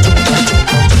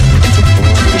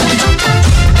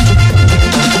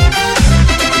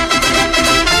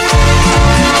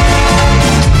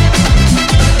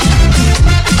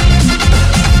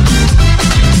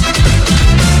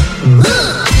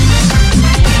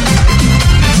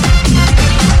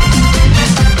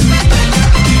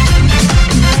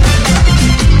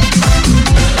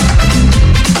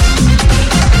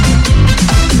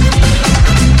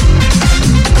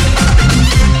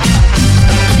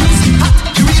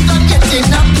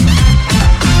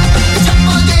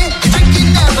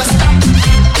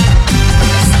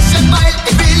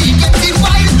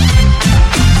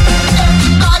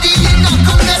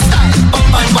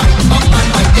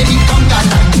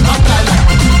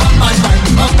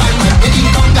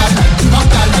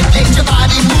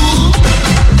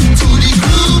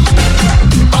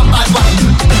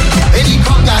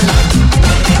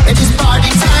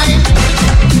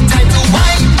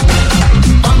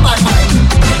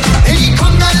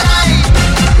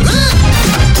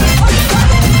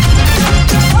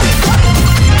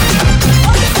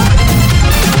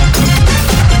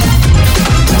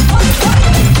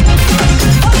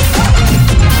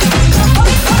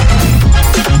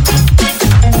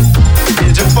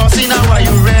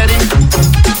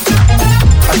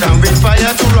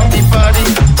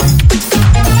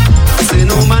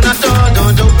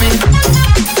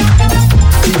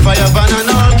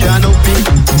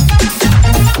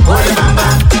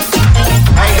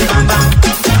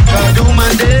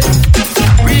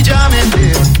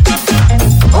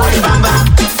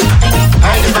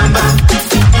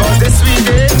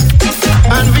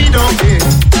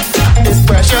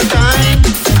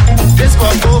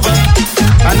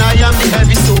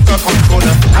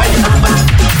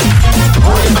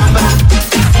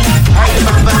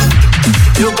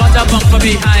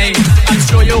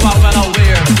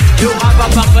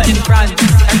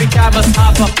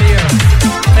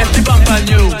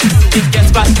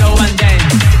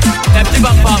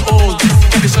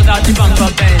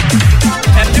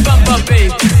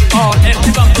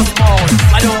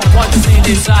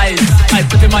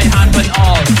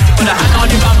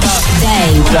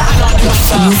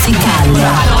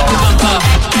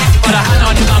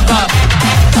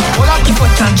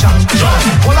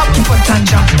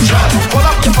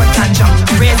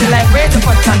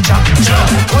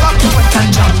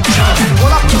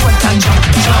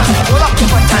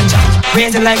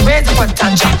like raise the foot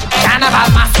and jump.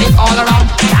 Carnival massive all around.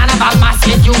 Carnival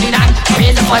massive, you did not.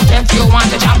 Raise the foot if you want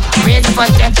to jump. Raise the foot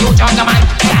if you jungle man.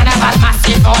 Carnival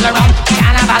massive all around.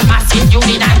 Carnival massive, you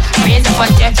did not. Raise the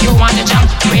foot if you want to jump.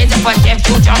 Raise the foot if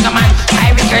you jungle man. I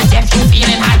rehearse if you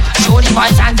feeling hot. Show the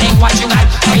boys and think what you got.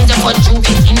 Raise the foot, you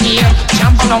it in the air.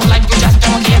 Jump around like you just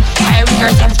don't care. I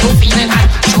rehearse if you feeling hot.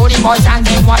 Show the boys and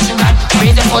think what you got.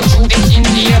 Raise the foot, you it in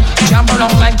the air. Jump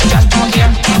around like you just don't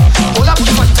care. Pull up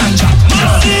your foot and jump.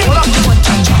 Pull up your foot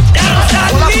and jump.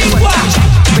 Pull up your foot and jump.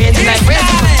 Raise it like raise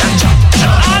the foot and jump.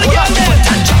 Pull up your foot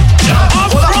and jump.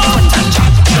 Pull up your foot and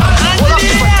jump. Pull up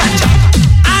your foot and jump.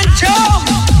 And jump.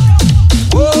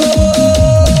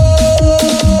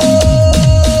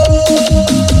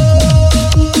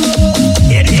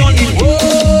 Get it on it.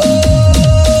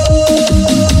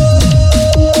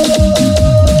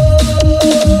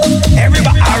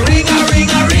 Everybody, a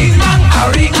ring, man, a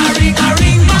ring,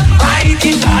 man.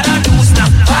 Viking gotta do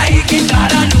snap. Viking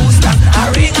gotta do snap. A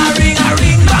ring, man.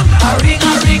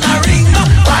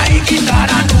 Viking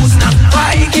gotta do snap.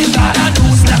 Viking gotta do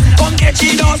snap. Come catch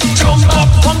it us, jump up.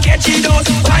 Come catch it us,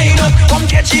 wind up. Come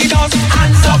catch it us,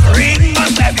 hands up. Ring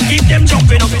man, let me keep them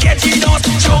jumping up. Catch it us,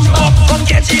 jump up. Come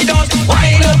catch it us,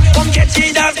 wind up. Come catch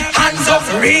it us, hands up.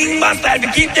 Ring man, let me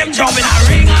keep them jumping. A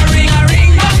ring, man. A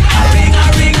ring, man.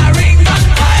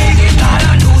 Viking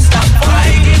gotta do snap.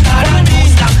 Viking gotta do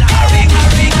snap. A ring, man.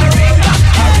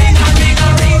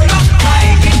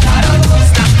 Viking gotta do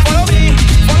snap. Follow me.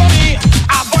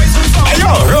 Our boys will come.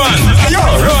 Ayo, run.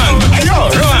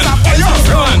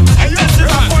 This is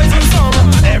our boys and song.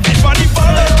 Everybody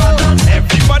follow.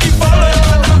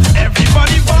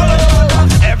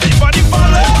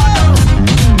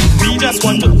 We just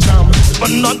want to jam,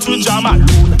 but not to jam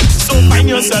alone. So find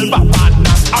yourself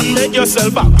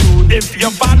yourself a good. If your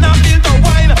partner feel the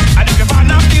wine, and if your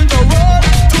partner feel the roll,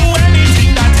 do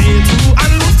anything that they do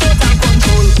and lose total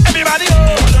control. Everybody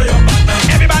follow your partner.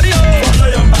 Everybody follow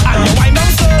your partner. And you wind down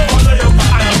slow, follow your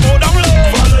partner. And you go down low,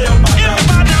 follow your partner. If your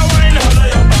partner wine, follow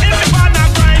your partner. If your partner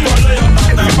grind, follow your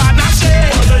partner. If your partner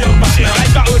shake, follow your partner. Shake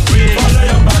like a earthquake, follow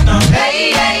your partner. Hey,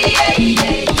 hey, hey,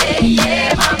 hey, hey,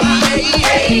 hey, mama. Hey,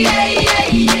 hey, hey,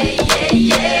 hey, hey, hey,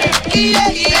 hey. Hey,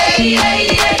 hey, hey, hey,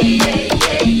 hey,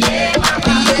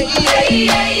 mama. Hey, hey,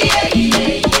 hey, hey,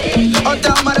 hey. Oh,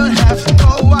 damn, I don't have no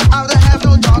one, I don't have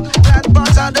no dog. That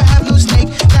box, I don't have no snake.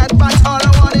 That box, all I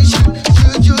want is you.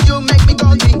 You make me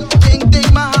go ding, ding,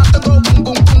 ding. My heart to go boom,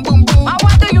 boom, boom, boom, boom.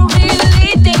 What do you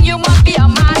really think? You must be a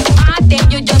mad thing.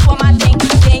 You just want my thing,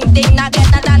 ding, ding, not get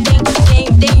that thing,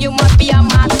 ding, ding. You must be a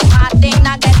mad thing,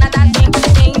 not get that thing,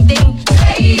 ding, ding.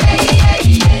 Hey, hey,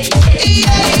 hey, hey, hey,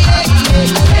 hey,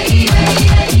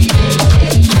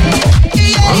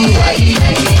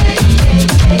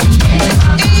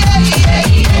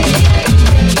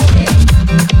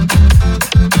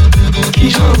 Qui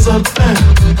chante ça peine,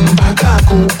 pas qu'à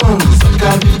comprendre, ça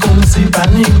qu'a vu comme si pas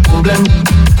ni problème.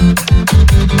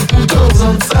 Pourtant ça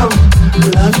savent,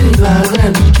 la vie la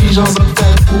reine, qui chante ça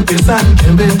fait couper ça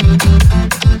kembe.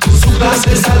 Sous place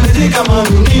ça le dit comme un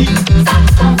uni.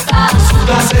 Sous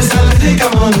place ça le dit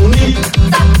comme un uni.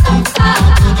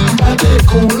 Pas de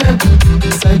connaître,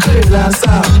 ça crée la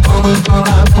ça, en même temps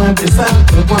la pointe et ça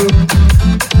me pointe.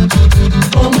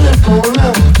 En même temps là,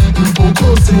 faut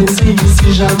qu'on saisit si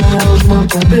jamais je m'en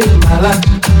tombe malade.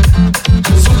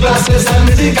 Sous place ça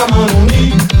me dit comme un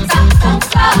uni.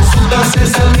 Sous place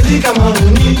ça me dit comme un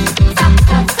uni.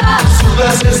 Sous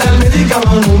place ça me dit comme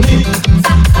un uni.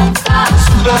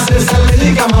 Sous place ça me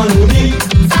dit comme un uni.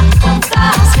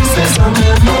 Si c'est ça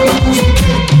même,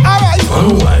 alright.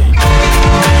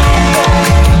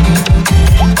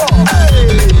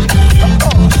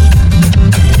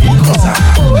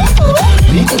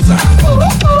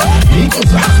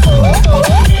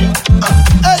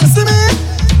 Hey, see me?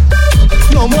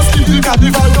 No more sleep till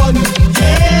carnival done.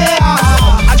 Yeah,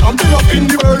 I jumping up in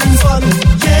the burning sun.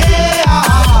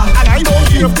 Yeah, and I don't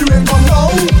care if the rain come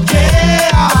down. Yeah,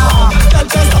 that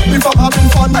just stop me from having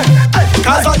fun.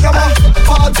 Cause I am a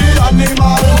party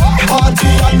animal, party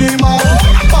animal,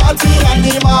 party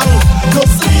animal. No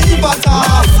sleep at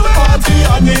all. Party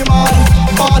animal,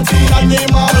 party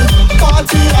animal,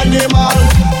 party animal.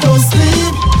 No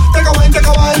sleep. Take a wine,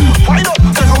 wind up.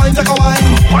 Take a wine, wind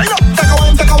up.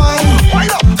 Take a wine,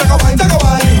 wind up. Take a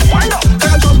wine, wind up.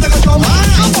 Take a jump, take a jump.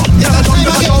 Take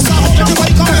a jump.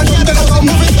 Everybody come and take a jump.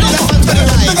 Moving to the left and to the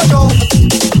right. Take a jump.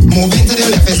 Moving to the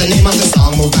left is the name of the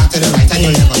song. Move back to the right and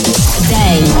you'll never go.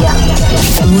 Day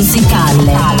musicale.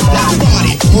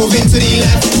 Everybody moving to the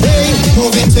left, hey,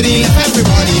 moving to the left.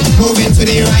 Everybody moving to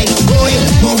the right, boy,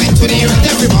 moving to the right.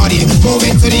 Everybody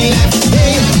moving to the left,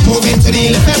 hey, moving to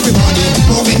the left. Everybody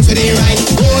moving to the right,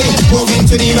 boy, moving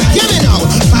to the right. Hear me now,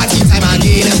 party time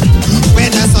again.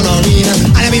 When the sun arena,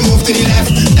 and then we move to the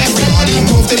left. Everybody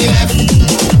move to the left.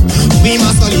 We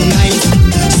must all unite.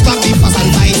 Stop the fuss and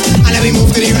fight, and then we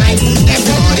move to the right.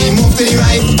 Everybody move to the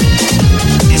right.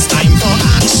 It's time for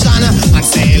action and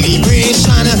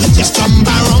celebration. Just jump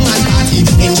around and party,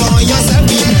 enjoy yourself,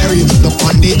 be merry. Look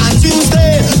Monday and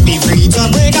Tuesday, be free to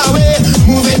break away.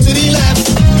 Moving to the left,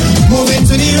 moving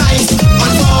to the right.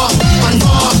 One,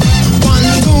 four, 1,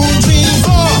 2, 3,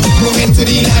 4. Moving to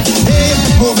the left, hey,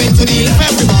 moving to the left.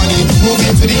 Everybody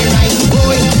moving to the right,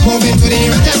 boy, moving to the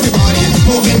right. Everybody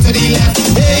moving to the left,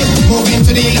 hey, moving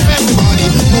to the left. Everybody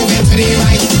moving to the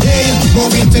right, hey,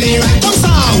 moving to the right. Down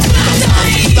south,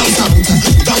 down south,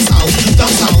 down south,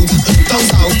 down south, down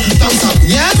south, down south.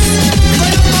 Yes,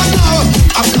 going up now,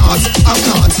 up north, up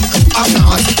north, up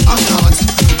north, up north,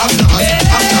 up north,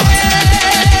 up north.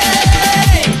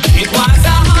 It was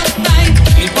a hot night,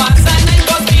 it was a night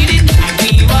for speeding, and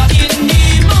we were in the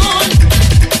mood.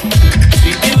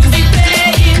 With music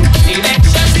playing,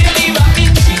 selection really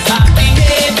rocking, she start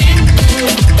behaving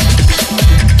good.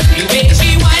 The way she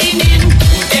whining,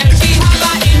 who tell she have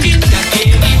a engine that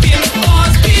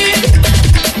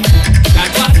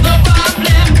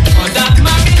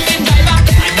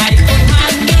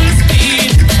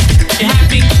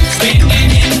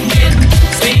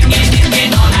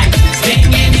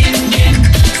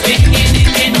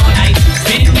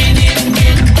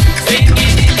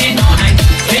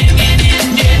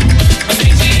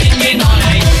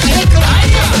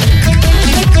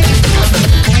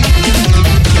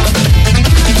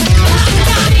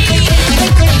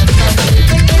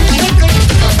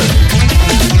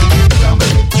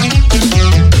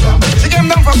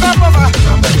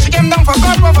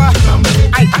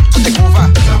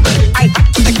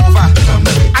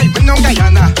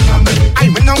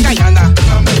went on Guyana.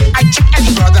 I check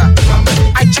any brother.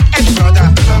 I check any brother.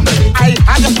 I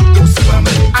had a photos.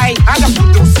 I had a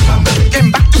photos.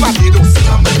 Came back to Barbados.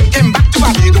 Came back to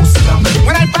Barbados.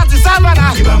 When I pass the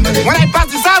Savannah,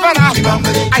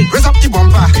 I raise up the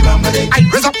bumper. I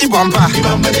raise up the bumper.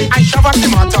 I shove up the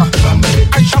motor.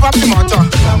 I shove up the motor.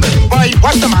 Boy,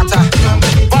 what's the matter?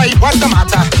 Boy, what's the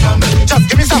matter? Just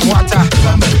give me some water.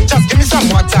 Just give me some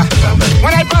water.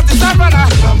 When I pass the Savannah,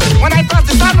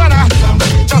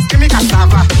 just give me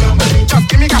cassava. Just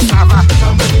give me cassava.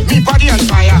 Me body on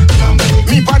fire.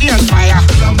 Me body on fire.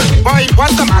 Boy,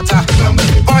 what's the matter?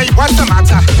 Boy, what's the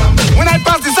matter? When I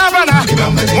pass the Savannah,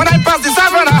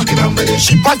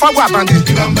 she bought for Wabandi.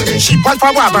 She bought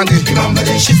for Wabandi.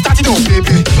 She started oh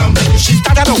baby. She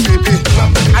started oh baby.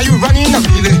 Are you running a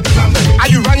relay? Are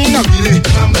you running a relay?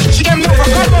 She came down for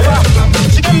Godmother.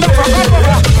 She came down for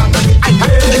Godmother. I had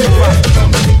to take over.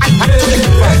 I had to take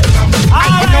over. I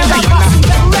went on Guyana.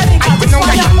 I went on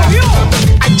Guyana.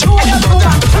 I checked any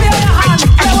brother. I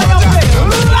checked any brother.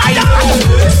 I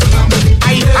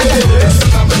had a place.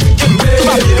 Came back to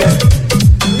Barbados.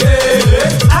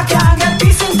 I can't get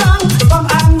pieces done from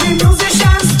angry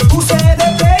musicians who say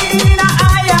they're playing in an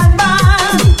iron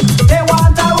band. They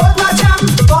want a road my jam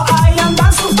for iron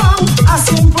bands to found a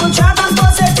simple chant and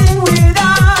pulsating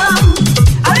rhythm.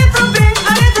 A little bing,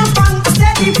 a little fun, a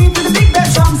steady beat to the big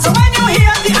bass drum. So when you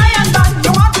hear the iron band,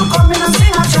 you want to come in and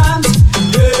sing a chant.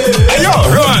 Hey yo,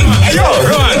 run! Hey yo,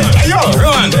 run! Hey yo,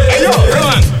 run! Hey yo,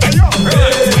 run! Hey yo,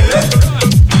 run!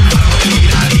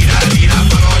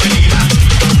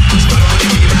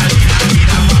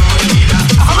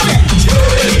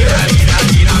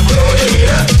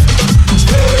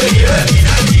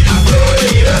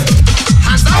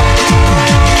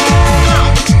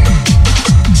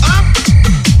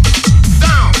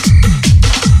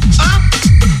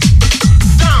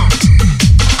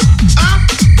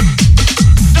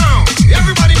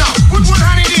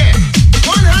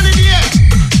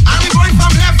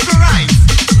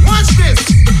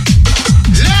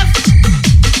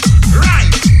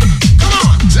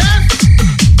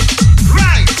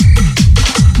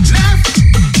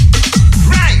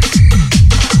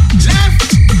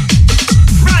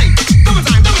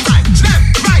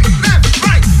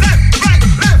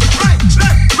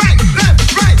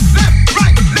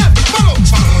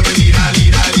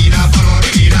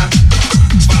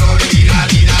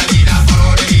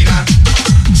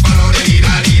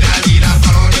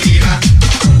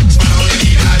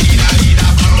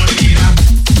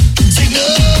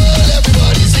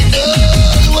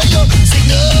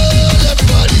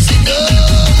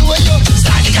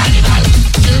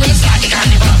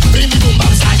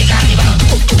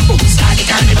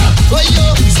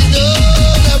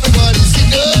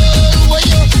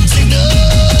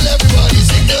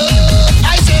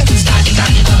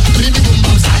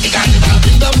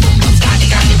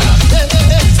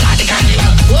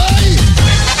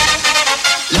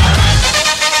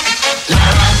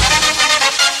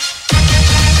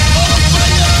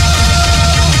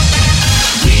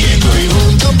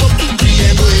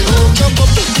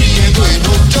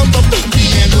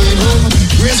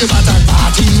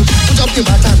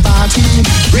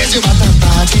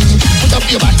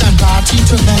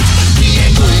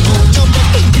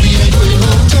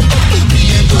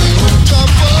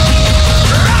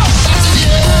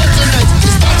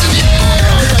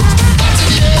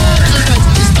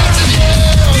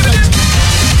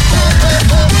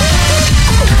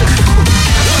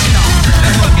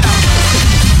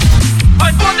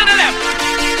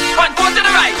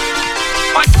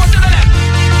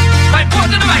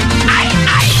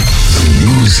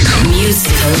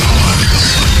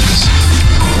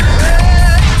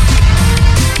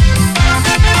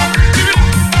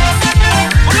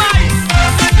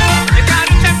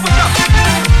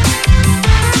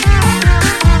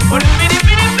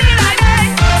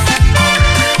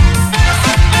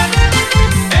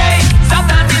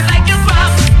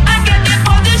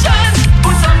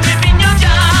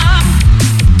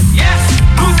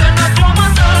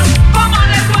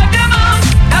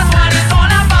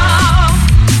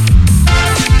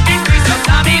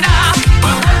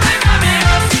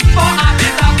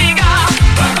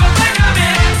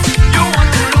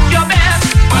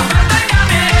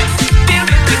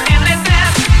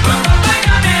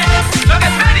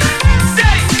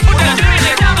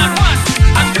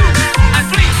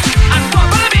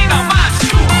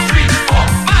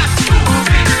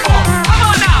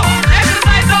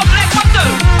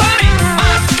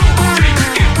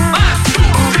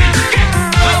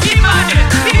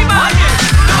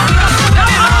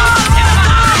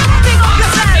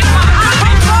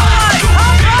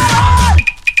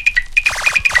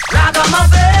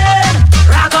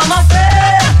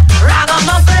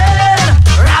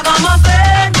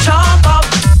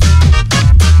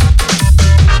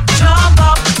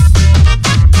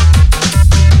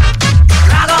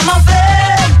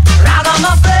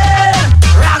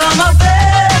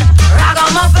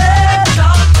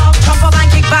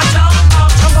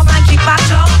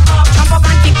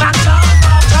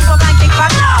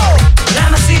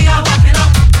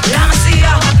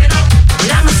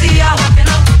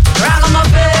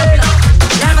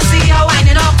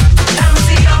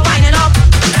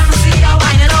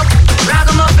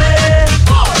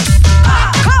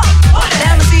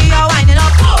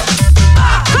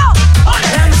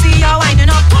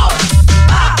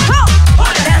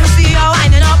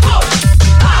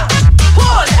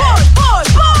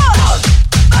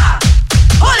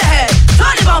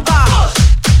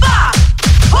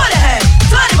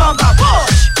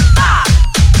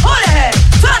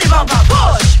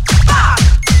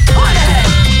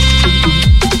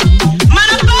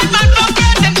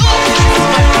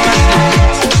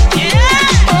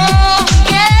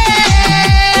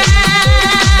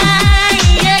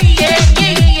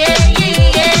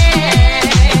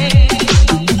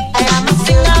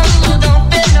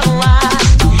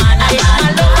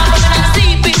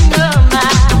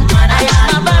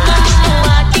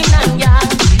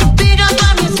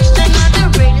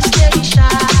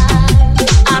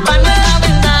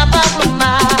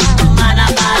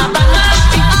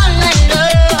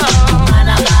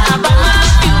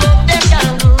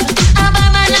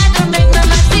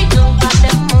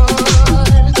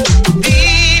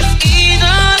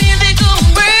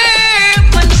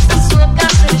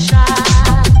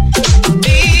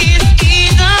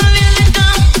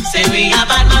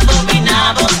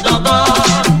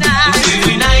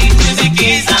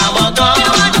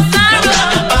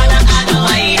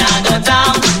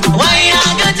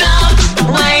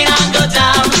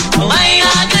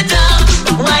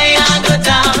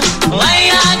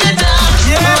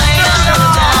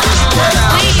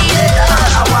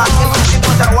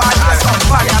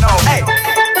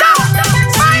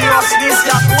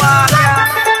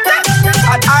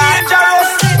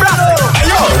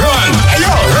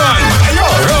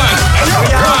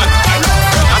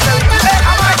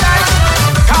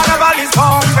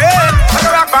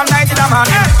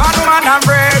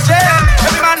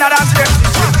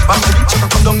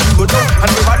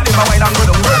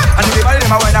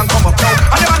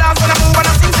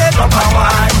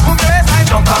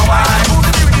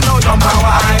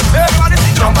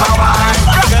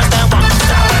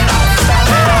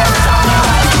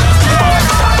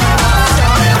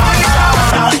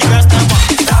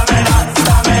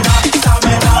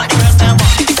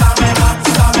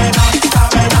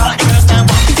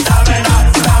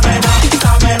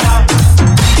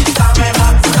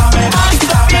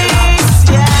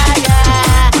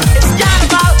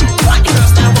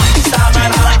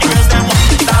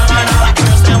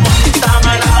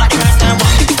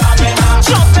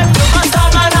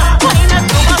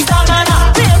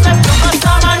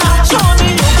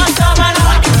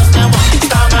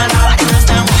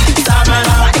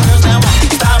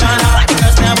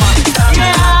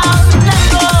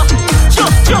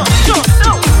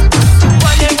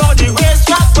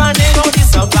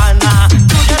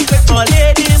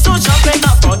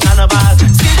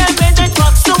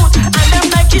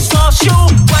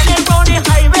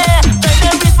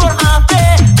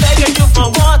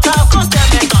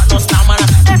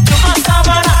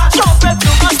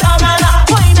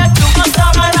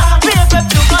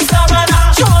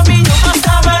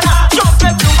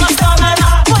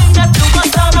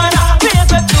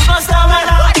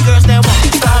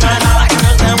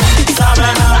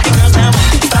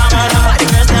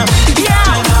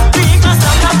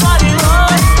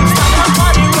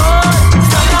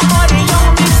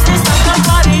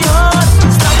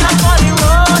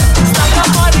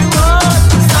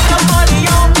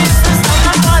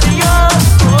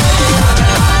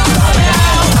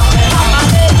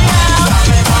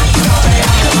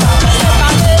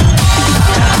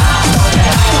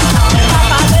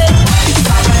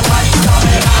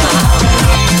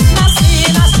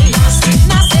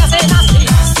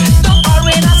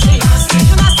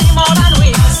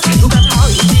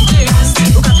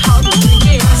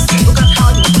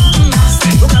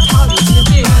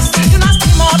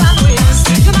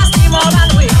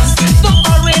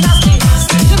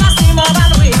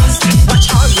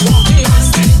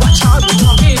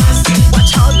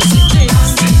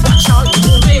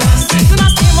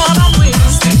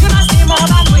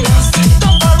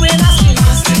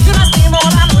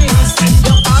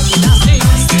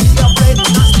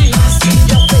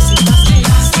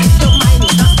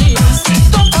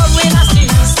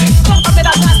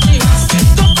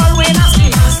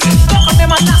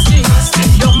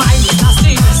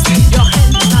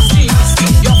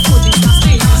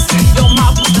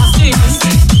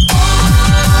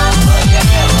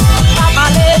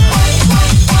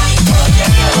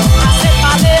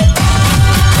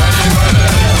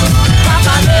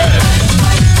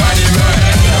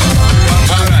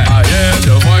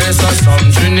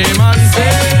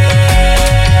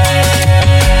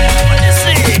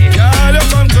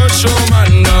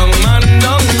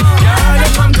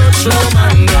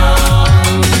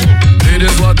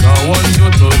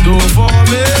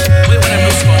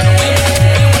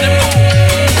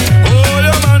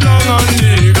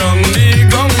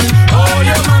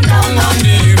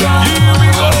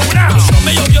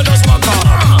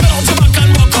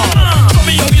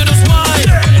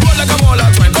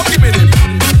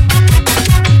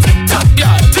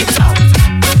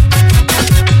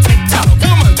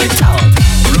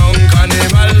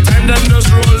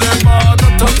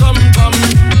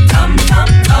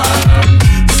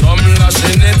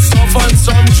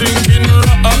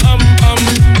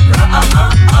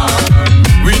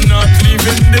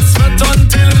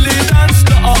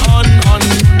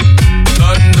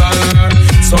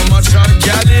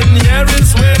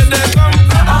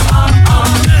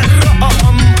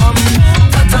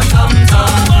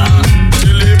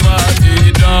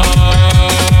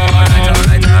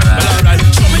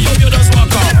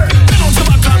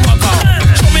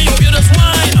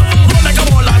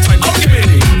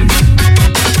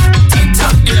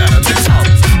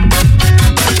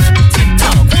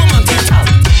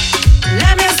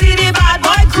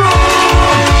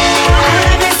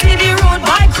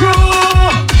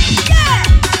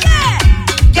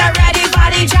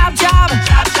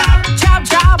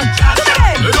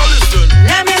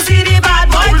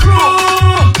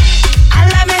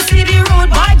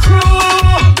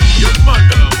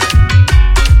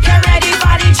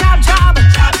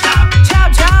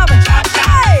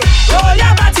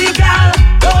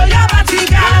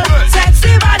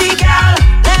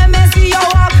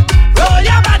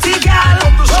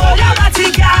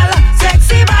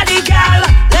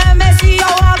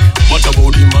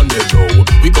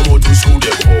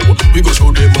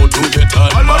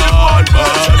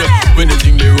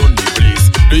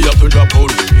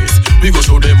 We go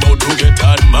show them how to get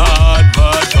that mad,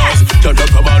 mad fast. Turn up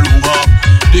from Aruba,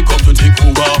 they come to take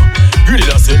over.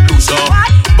 Grenada, St. Lucia,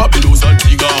 Babylon,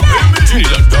 Antigua,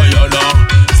 Trinidad, Guyana,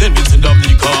 St. Vincent,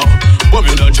 Dominica,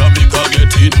 Bermuda, Jamaica, get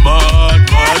it mad,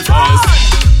 mad fast.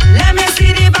 Let me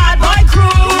see the bad boy crew,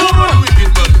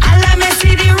 and let me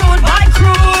see the rude boy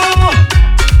crew.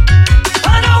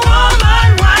 On a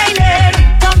woman whining,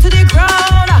 down to the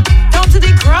ground, down to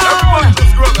the ground.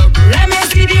 Let me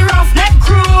see the roughneck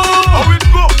crew,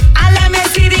 and let me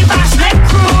see the bashneck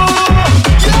crew.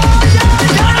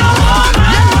 On a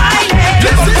woman whining,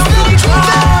 down to the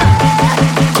ground.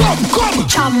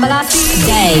 Chambalasi,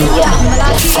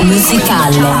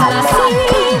 musicale.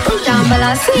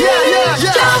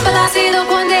 Chambalasi, look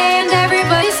one day and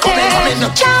everybody stare.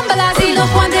 Chambalasi,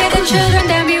 look one day the children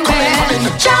then beware.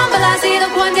 Chambalasi,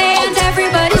 look one day and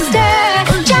everybody stare.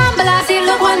 Chambalasi,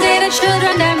 look one day the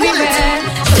children then beware.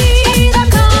 See them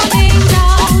coming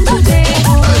down today.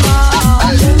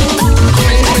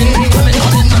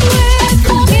 With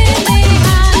coke in their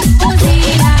hands,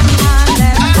 posing and hand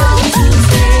them out to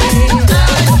stay.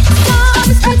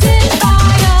 Some spitting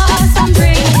fire, some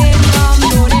drinking rum,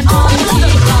 rolling on the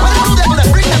ground.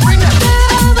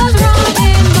 Devils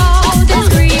robbing bout, they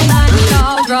scream and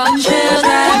shout, run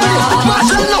children out.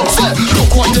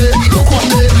 Look one day,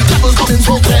 devils coming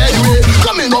so clear you way.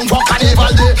 Coming on for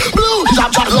carnival day. Blue,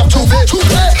 jab jab love to play.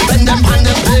 When them pan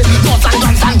them play, nuts and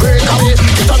guns and break away.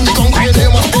 Get on the gun, cry they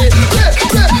must pay.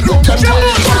 Play, look them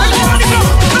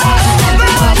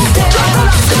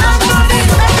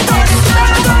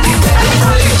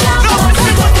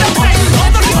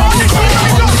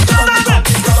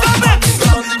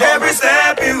Every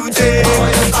step you take,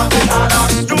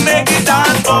 you make it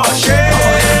dance for shame.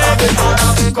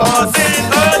 Causing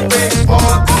earthquake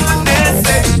for goodness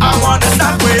sake. I wanna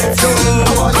start with you.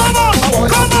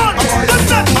 Come on,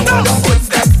 let's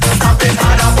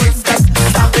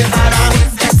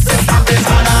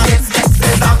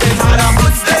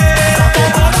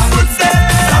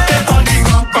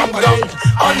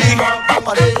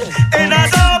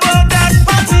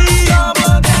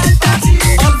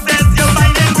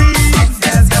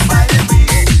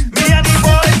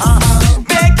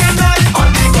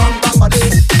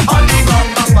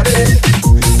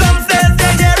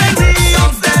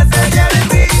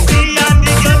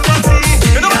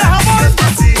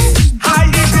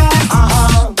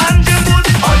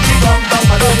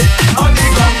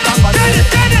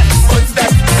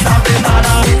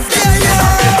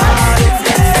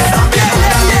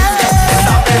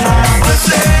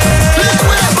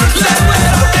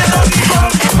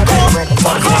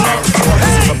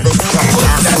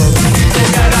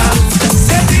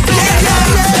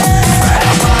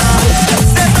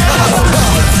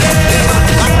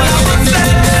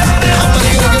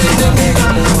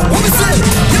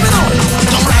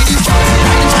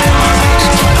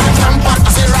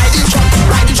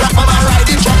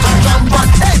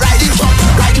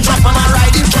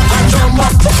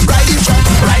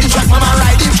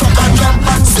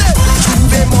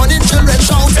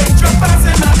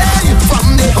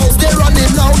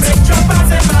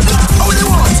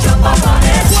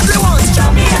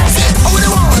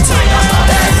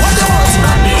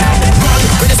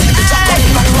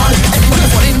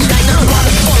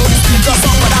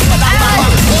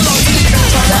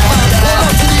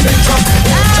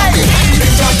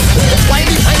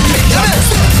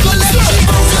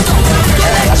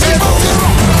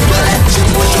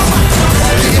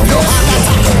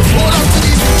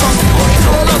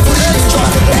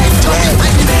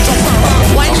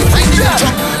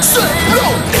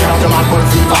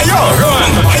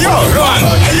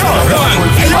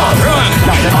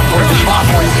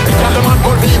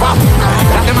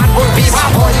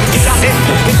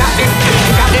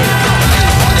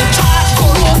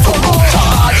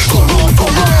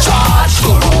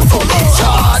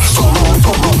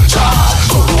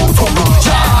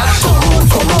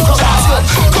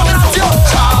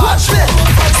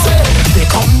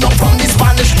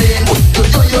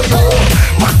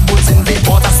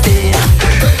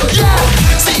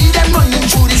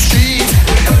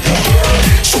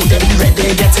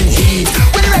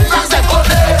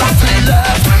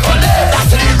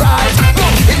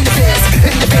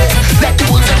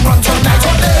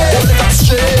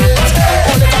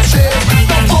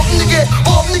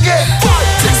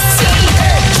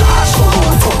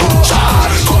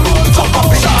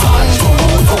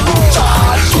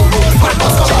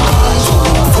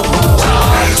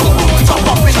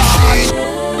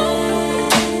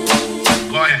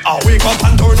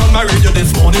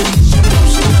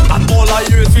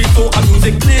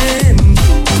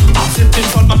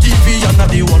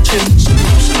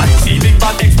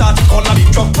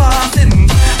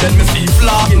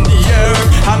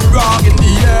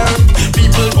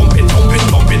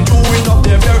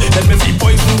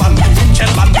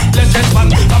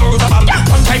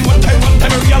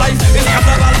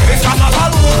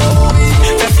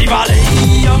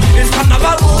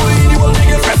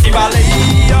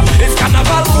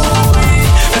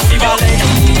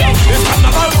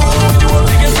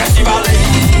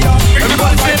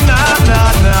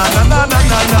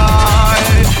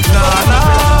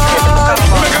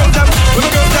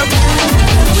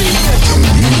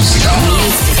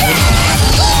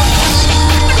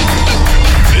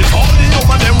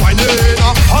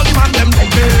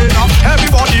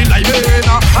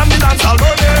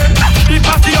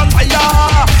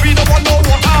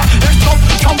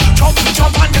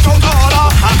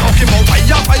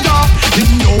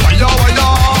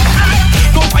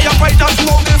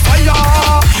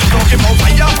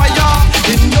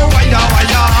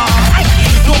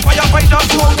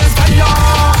fighter to hold this fire.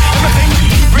 Everything,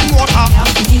 bring water,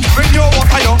 bring your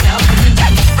water, yo.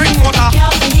 Bring water,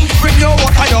 bring your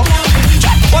water, yo.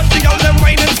 Watch the girl them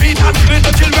whining feet and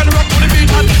little children rock to the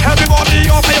beat and everybody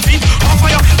off your feet, on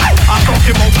fire. I'm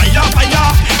talking about fire, fire.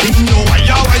 No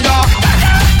fire, fire.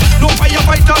 No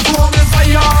firefighter to hold this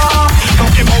fire.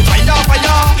 Talking about fire,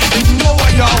 fire. No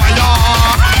fire, fire.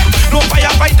 No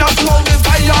firefighter to hold this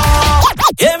fire.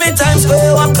 Every time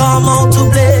square one come out to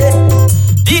play,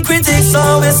 the critics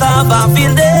always have a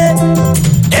field day.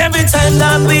 Every time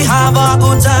that we have a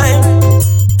good time,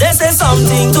 they say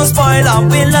something to spoil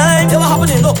up in life. What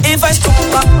happening? Look, if I stroke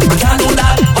back, I can't do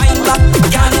that. Wind back, I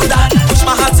can't do that. Push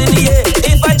my hands in the air.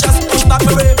 If I just push back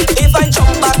my way, if I jump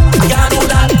back, I can't do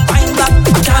that. Wind back,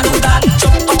 I can't do that.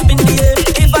 Jump up in the air.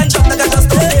 If I jump, like I just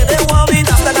stay. They want me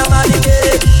that's like a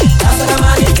mannequin. That's like a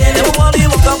mannequin. They want me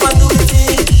walk up and do the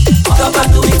thing. Walk up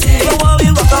and do the thing. They want me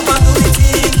walk up and do the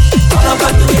thing. Walk up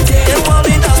and do the thing. They want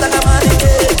me that's like a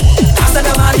mannequin. That's like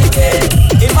a mannequin.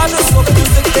 If I just smoke a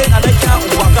music thing and I can't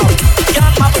walk out,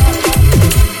 can't happen.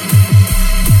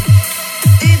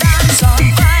 The dance on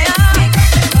fire.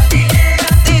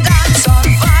 The dance on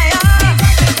fire.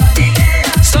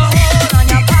 So hold on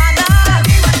your partner.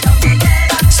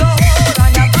 So hold on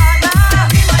your partner.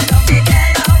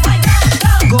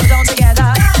 Go down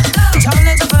together. Turn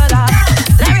it further.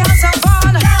 Let me have some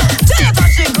fun. Till you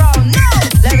touch the ground. No.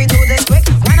 Let me do this quick.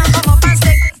 When I come up and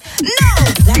stick. No.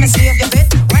 Let me see if you fit.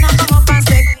 When I come up and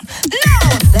stick. No.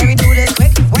 Let me do this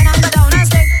quick. When I go down and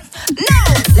stick. No.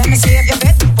 Let me see if you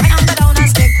fit. When I go down and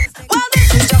stick. Well,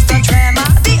 this is just a tremor.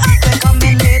 The upgrade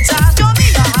coming later. Show me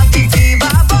you have the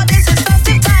fever. But this is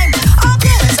festive time. I'll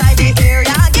go inside the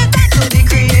area. Give back to the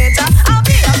creator. I'll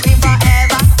be a queen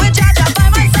forever. With Jaja by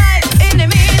my side. In the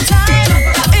meantime.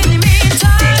 In the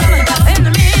meantime. In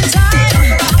the meantime.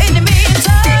 In the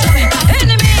meantime. In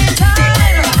the meantime.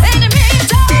 In the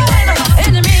meantime.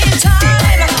 In the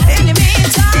meantime. In the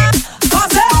meantime.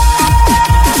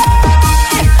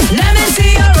 Let me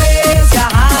see you raise your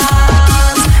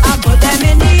hands and put them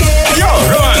in the air. Hey yo,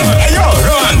 run! Hey yo,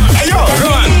 run! Hey yo,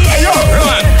 run! Hey yo,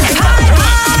 run!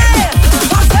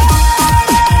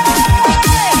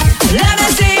 Let me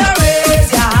see you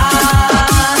raise your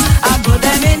hands and put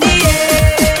them in the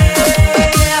air.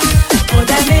 Put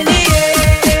them in the air.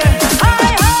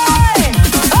 Hi, hi,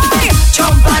 hi.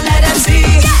 Jump and let them see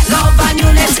love and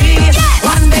unity.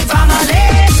 One big family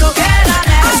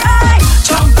togetherness.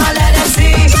 Jump and let them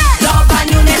see love and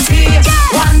unity.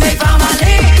 One big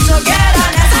family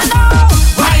togetherness. I know.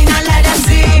 Wine and let them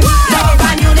see love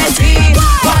and unity.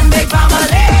 One big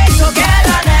family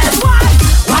togetherness.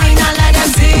 Wine and let them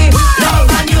see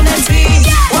love and unity.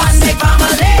 One big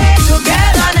family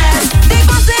togetherness. The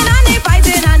fussing and the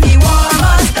fighting and the war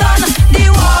must done. The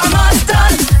war must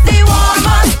done. The war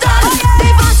must done. The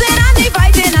fussing and the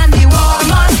fighting and the war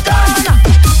must done.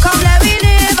 Come let we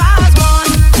live as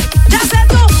one. Just said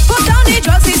to put down the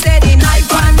drugs. He said the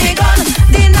knife and the gun.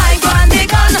 The knife and the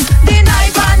gun. The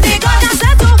knife and the gun. Just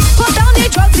said to put down the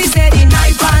drugs. He said the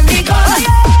knife and the gun.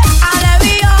 And let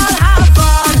we all have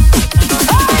fun.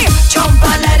 Hey, jump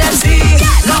and let them see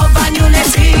love and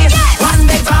unity. One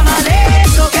big family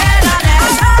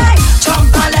togetherness. Hey,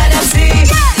 jump and let them see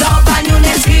love and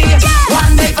unity.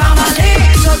 One big family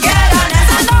togetherness.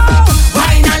 I know.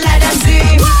 Wine and let them see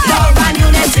love and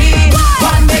unity.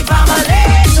 One big family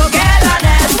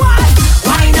togetherness.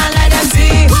 Wine and let them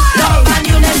see love and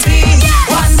unity.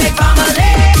 One big family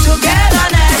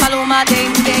togetherness. Paloma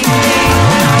ding ding ding.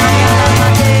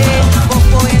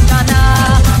 Popo enchana,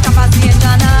 kapasi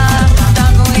enchana,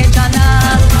 tango enchana,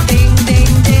 ding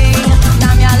ding ding.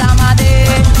 Namya lamade,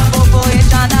 popo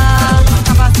enchana,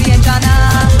 kapasi enchana,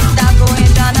 tango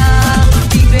enchana,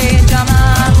 tigre enchana,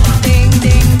 ding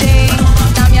ding ding.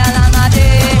 Namya lamade,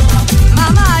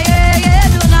 mama ye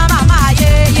duna, mama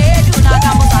ye duna,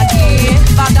 kamusaki,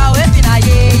 banga wepina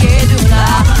ye duna.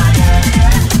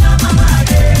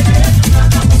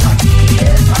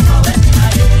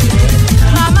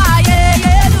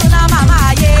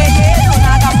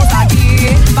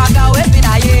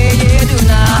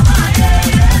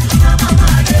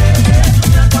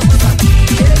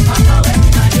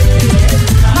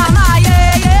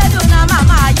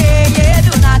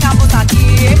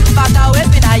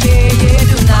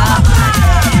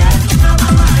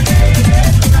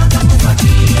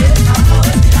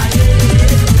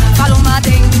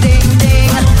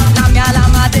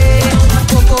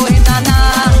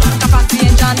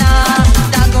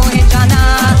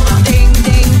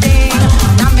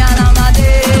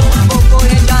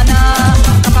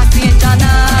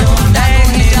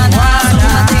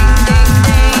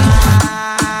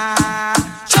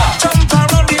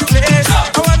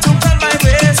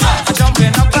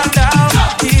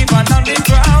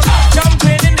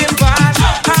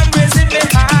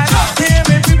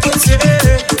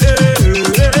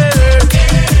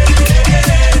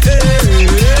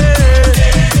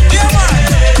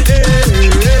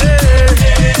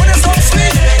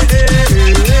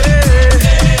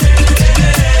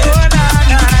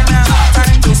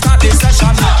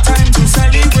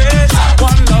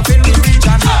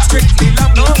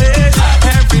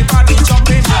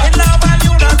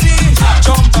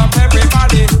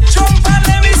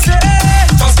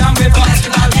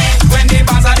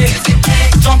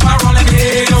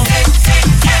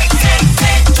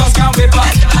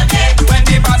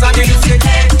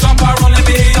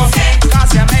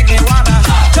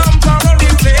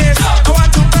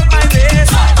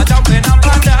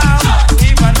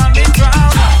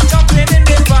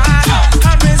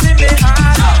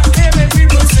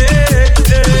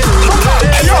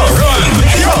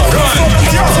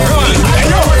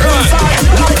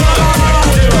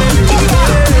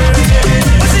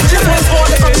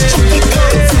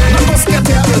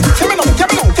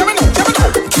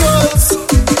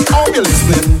 you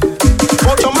listening.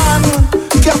 But your man,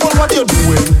 careful what you're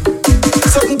doing.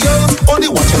 Certain girls only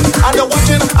watching, and they're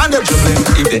watching, and they're dribbling.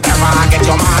 If they ever get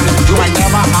your man, you ain't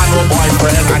never had no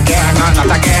boyfriend again, and not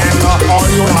again. All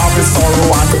you have is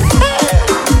sorrow and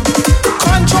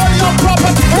control your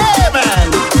property, hey man.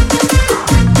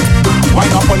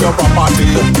 Wind up on your property,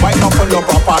 wind up on your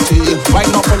property,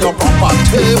 wind up on your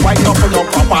property, wind up on your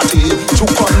property.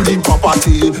 Choke on the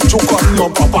property, choke on your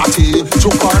property,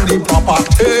 choke on the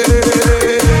property.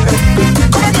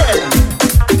 Come again.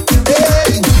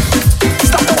 Hey,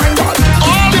 stop the wind down.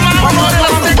 All the man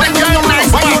when you're nice,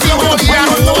 when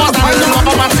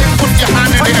put your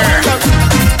hand in the air.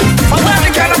 When the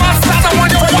girl about start, I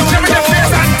want you to watch him in the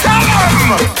face and tell him.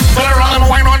 Turn around and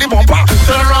wind on the bumper.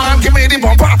 Turn around and give me the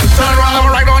bumper. Turn around and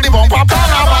ride on the bumper.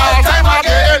 Carnival time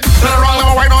again. Turn around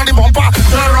and wind on the bumper.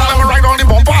 Turn around and ride on the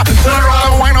bumper. Turn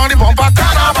around and wind on the bumper.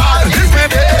 Carnival is my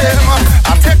name.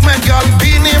 I take my girl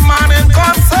Beanie Man in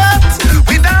concert.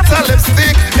 We dance a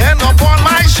lipstick end up on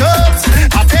my shirt.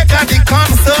 I take her the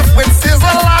concert with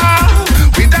Sizzler.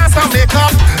 We dance a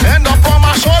makeup end up on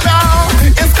my shoulder.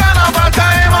 It's carnival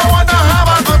time. I want to have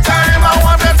a good time. I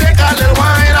want to take a little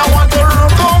wine. I want to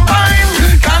combine.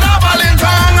 Carnival in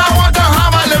town. I want to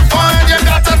have a little fun. You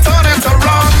got to turn it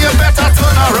around. You better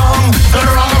turn around. Turn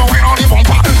around and wine on the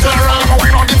bumper. Turn around and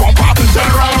wine on the bumper. Turn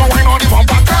around and wine on the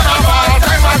bumper. Carnival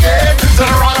time again.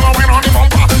 Turn around and wine on the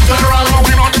bumper. Turn around and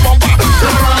wine on the bumper.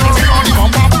 Turn around and wine on the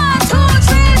bumper. 1, 2,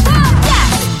 3, 4. Yeah,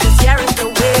 this here is the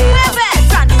way.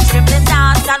 Brand new tripling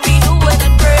dance and we do it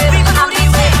and brave. We gonna do the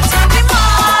way till we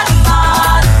mad,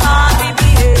 mad, mad. We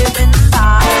behaving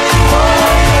bad.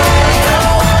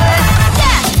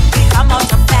 Yeah, we come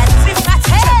out of bed, we fat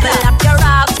head. Triple up your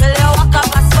arms till you walk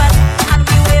up a sweat. And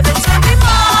we wave it till we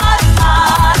mad,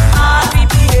 mad, mad. We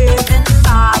behaving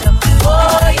bad.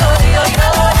 Oh, yo, yo, yo.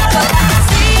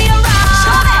 See you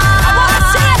around. I wanna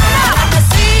see it now. I wanna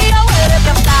see you wave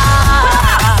your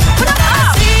flag. Put it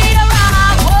up. See you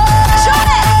around. Show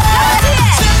it. Let me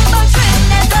see it. Triple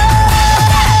Trinidad.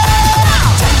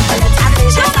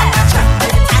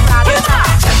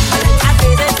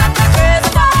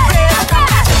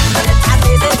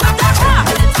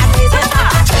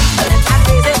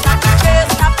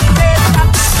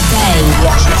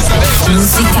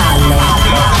 Musicale.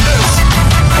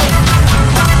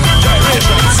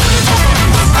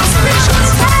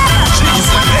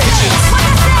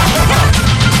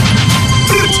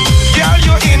 Girl,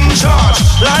 you in charge,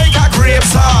 like a grape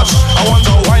sarge. I want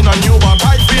to wine on you, but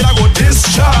I feel I go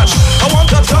discharge. I want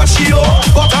to touch you,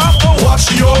 but I have to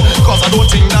watch you. Cause I don't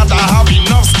think that I have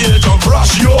enough skill to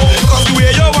crush you. Cause the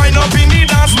way you wind up in the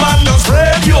dance, man, just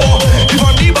afraid you.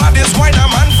 Even the baddest wine, a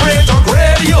man afraid to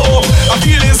grade you. I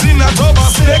feel it's in a tub of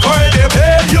snake oil, they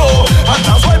paid you. And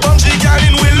that's why Bunchy girl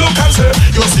in will look and say,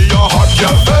 you see your hot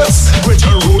girl first, with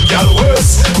your rude girl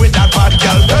worse, with that bad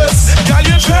girl first. Girl,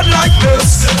 you tread like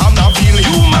this, I'm not feeling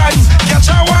human. Get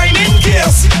your wine in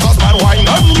case, cause man wine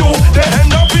on you, they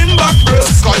end up in back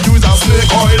breast. Cause use a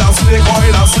snake oil, a snake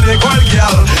oil, a snake oil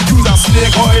girl. Use a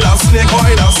snake oil, a snake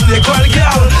oil, a snake oil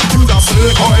girl. Use a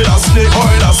snake oil, a snake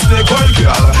oil, a snake oil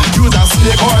girl. Use a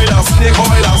snake oil, a snake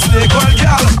oil, a snake oil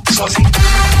girl. Saucy.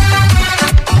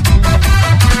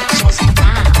 Saucy.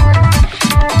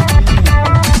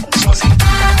 Saucy.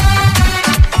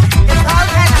 It's all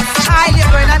kind of style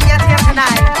you're going to get here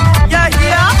tonight. You're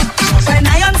here? When I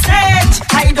on stage,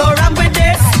 I don't run with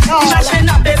this. Mashing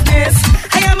up business.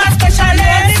 I am a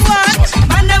specialist.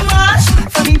 Man, them watch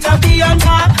for me to be on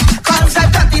top. Cause I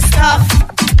got this stuff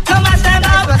to mash them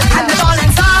up. And the ball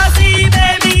and saucy,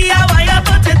 baby. How I you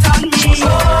put it on me?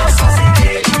 Saucy,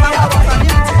 baby. How I you put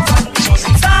it on me?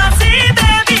 Saucy,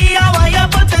 baby. How I you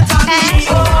put it on me?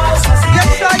 You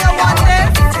sure you want it?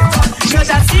 You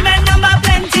just see my number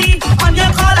plenty on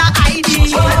your caller ID.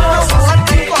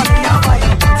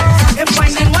 If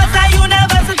finding was a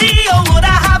university, you would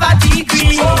have a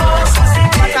degree.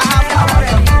 But I have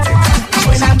already.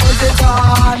 When I put it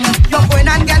on, you're going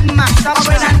and get mashed up.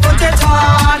 When I put it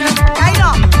on, lie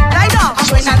down. I'm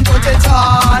going and put it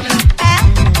on.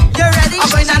 You ready? I'm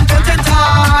going and put it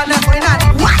on. I'm going and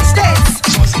watch this.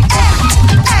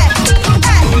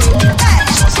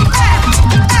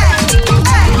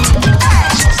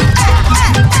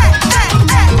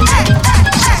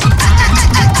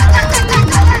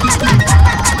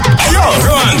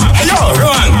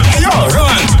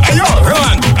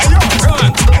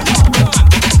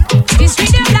 This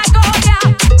rhythm like oh yeah,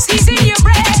 season your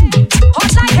bread.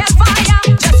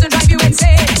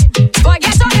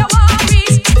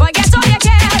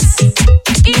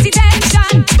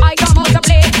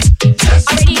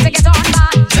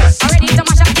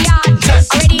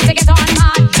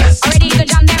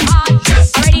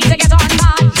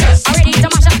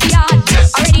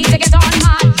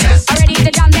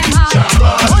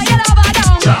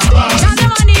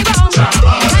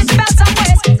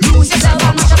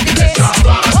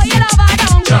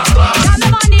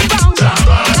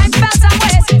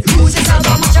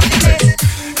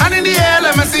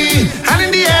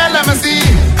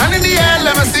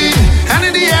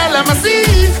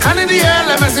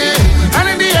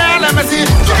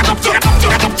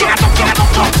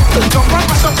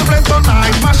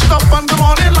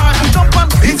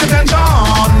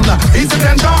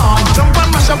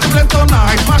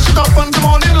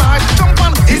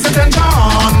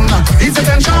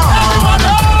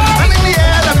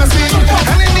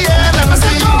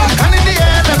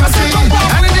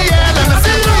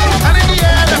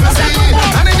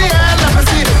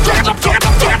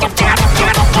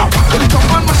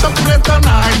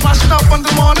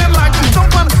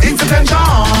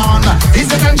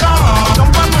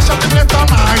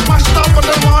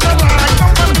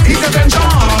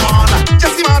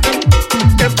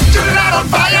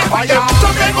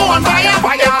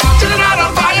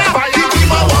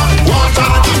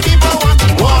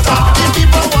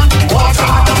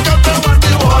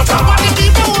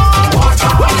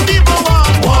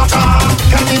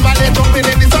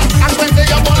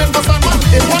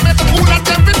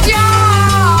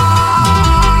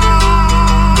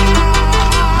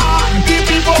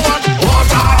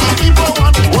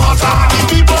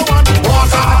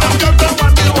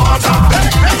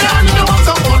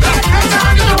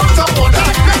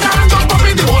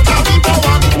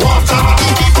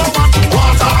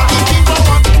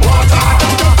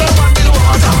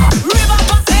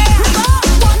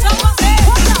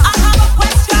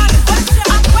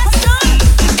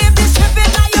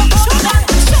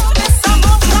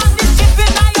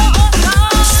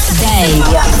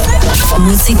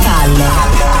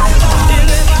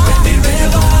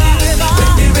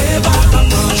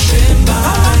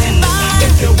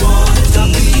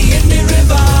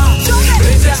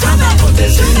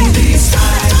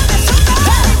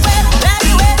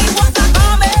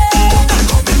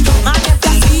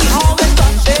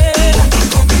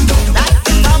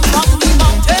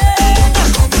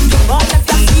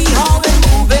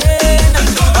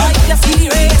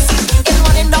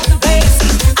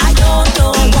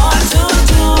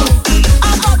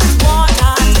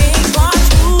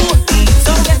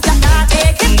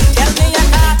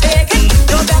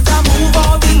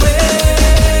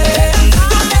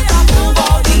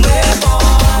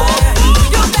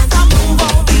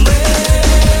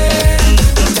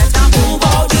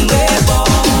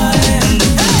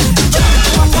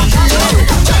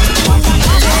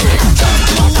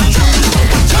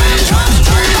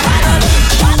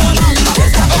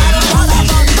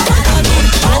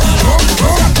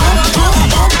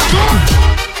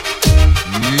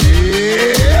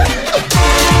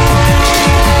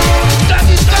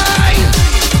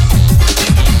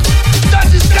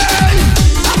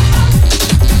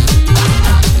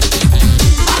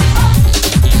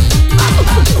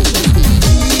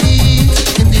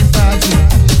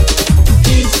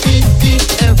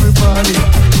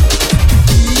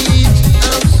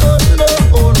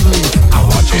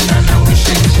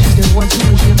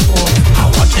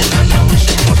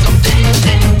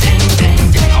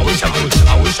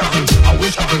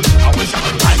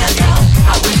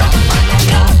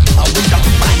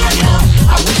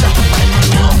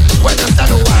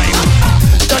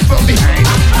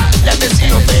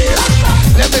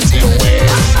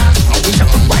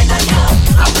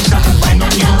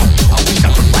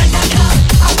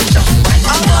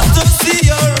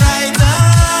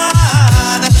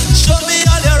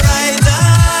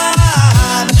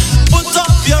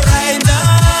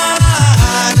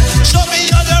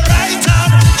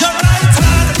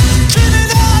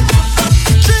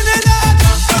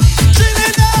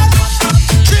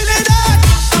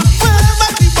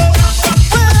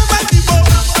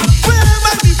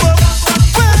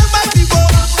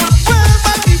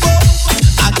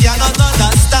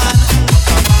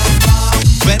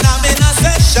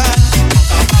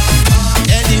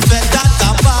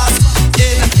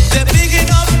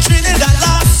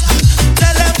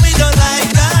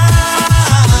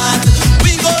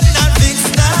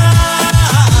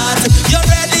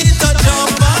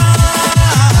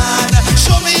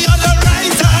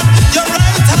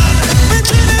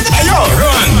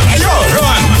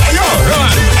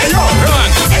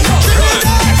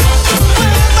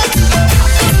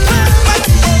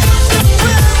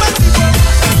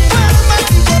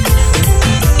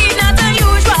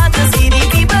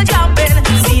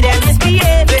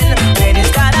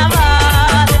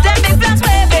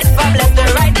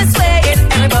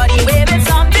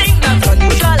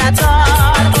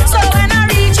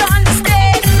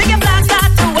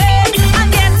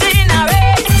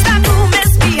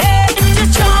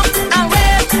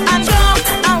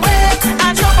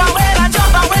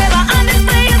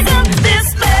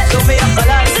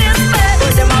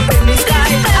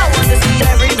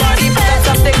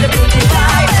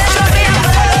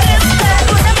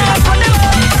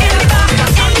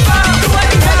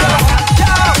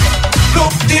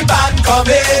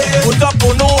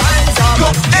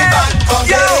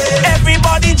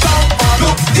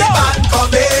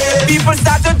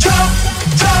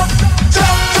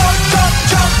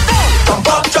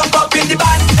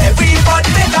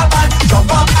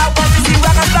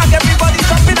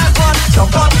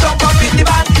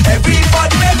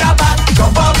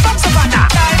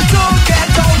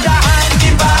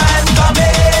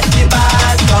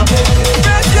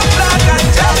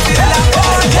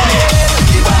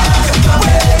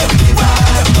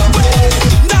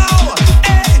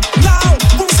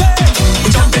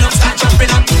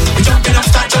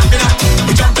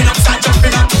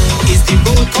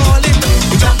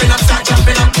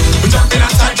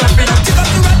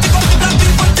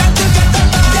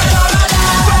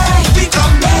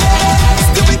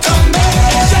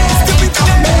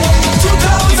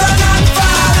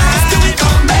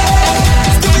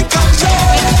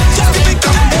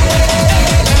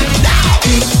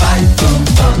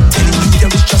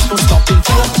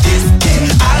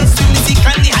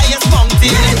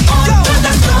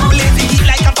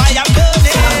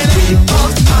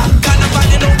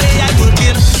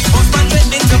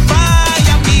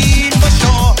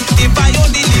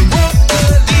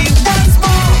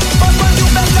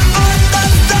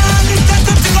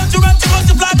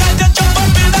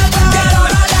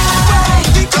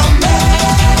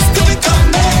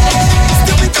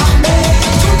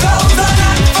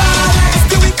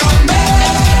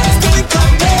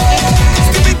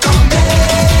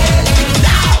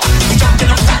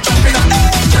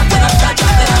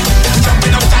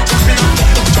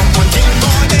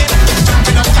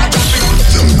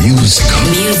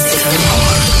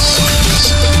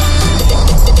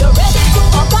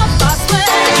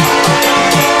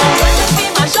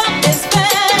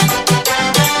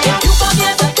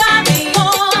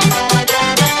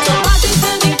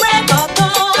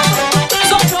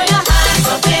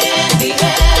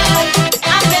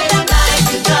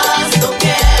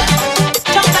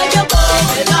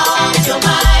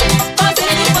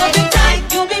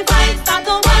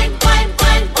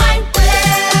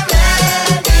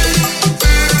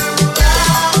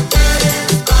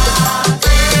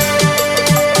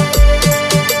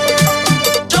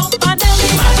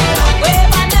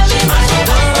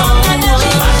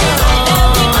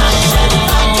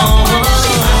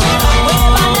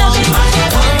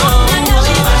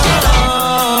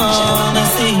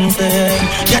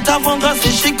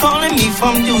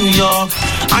 From New York,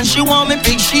 and she want me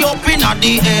pick she up in at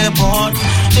the airport.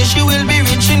 Say she will be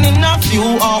reaching in a few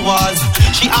hours.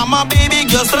 She am my baby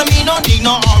girl, so me no need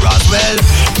no hours. Well,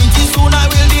 pretty soon I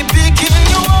will be picking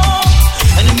you up.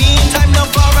 In the meantime, the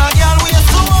for a girl we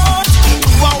so much.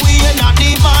 When we in at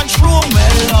the bathroom,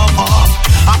 well love up.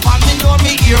 Upon me door,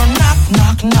 me hear knock,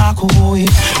 knock, knock, boy.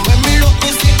 When me look,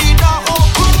 me see the door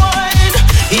open wide.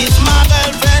 It's my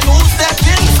girlfriend who stepped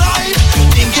inside,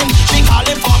 thinking she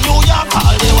calling from New York.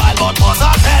 Call the wild, but was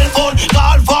a telephone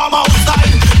call from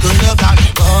outside. Good look at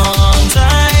one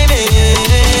time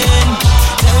in,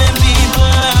 telling people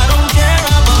I don't care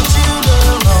about you. The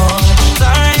wrong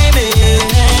time in,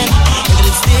 if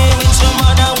you stay with your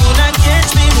mother, would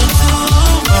catch me with two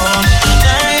wrong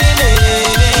time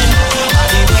in.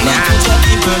 I didn't want to tell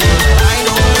people that I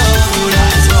don't love you,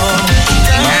 that's wrong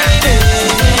time in.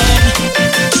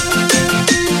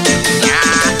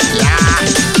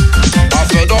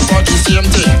 Fed up at the same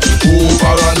thing,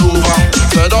 over and over.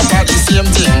 Fed up at the same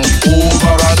thing,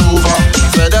 over and over.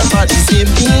 Fed up at the same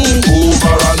thing,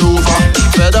 over and over.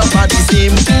 Fed up at the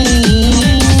same thing,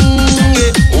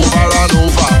 over and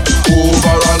over,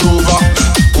 over and over,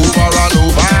 over and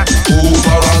over,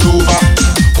 over and over,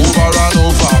 over and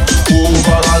over,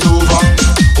 over and over,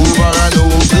 over and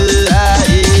over.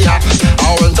 I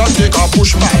went to take a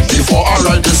push back before I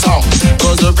write the song,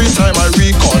 'cause every time I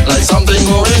record, like something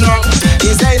going wrong.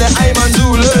 Inside the I'm on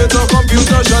too late, the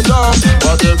computer shut down.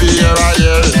 But every year I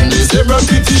hear in the same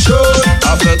repetition.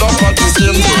 I fed up at the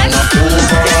same thing,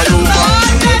 over and over.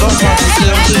 Fed up at the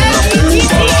same thing,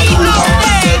 over and over.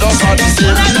 Fed up at the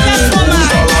same thing, over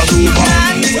and over.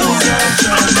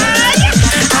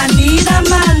 I need a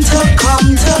man to come.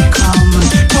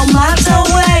 No matter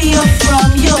where you're from.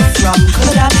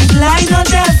 Could I be blind or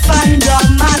deaf and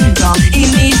dumb and dumb? He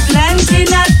need plenty,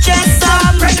 not just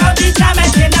some. Bring out the jam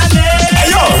and in a minute.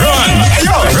 Ayo, run!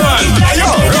 Ayo, run! Ayo,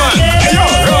 run! Ayo,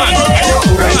 run! Ayo,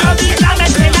 run! Bring out the jam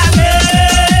and in a minute.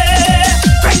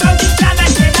 Bring out the jam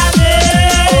and in a minute.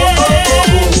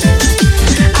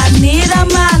 I need a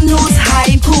man who's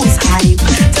hype,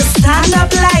 to stand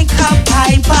up like a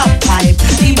pipe.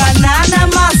 The banana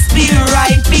must be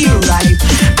ripe,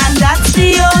 and that's the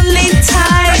only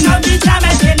time. Bring out the jam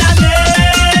and in a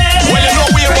minute. Well, you know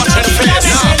we're watching face.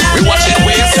 We're watching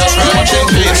waist, yes, we're watching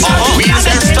face. We ain't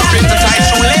stopping to tie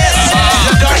shoelace.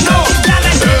 You don't know.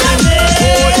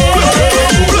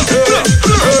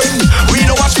 We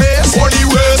don't watch face, only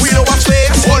waist. We don't watch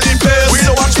face, only pace. We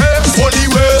don't watch face, only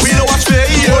waist. We don't watch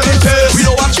face, only pace. We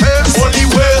don't watch face, only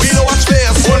waist. We don't watch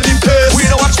face, only pace. We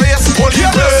don't watch face, only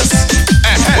pace.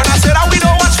 When I say that we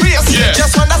don't watch face,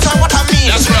 just understand what I mean.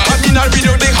 That's right. I mean that we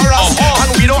don't think harass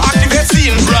and we don't activate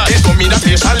scene. Right. It don't mean that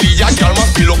facially a girl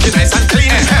must be looking nice and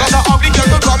clean. Cause an ugly girl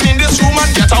could come in this room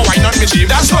and get a wine on me cheap.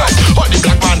 That's right. All the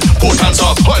black man, both hands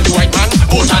up. All the white man,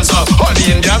 both hands up. All the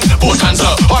Indian, both hands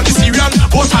up. All the Syrian,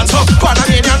 both hands up.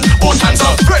 Panamanian, both hands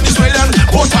up. Venezuelan,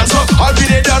 both hands up.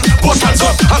 Albanian, both hands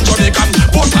up. And Jamaican,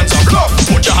 both hands up. Love,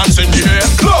 put your hands in the air.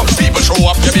 Love, people show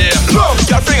up your beer. Love,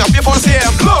 your finger before say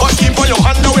love, but keep on your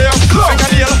underwear. Love,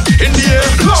 fingernail in the air.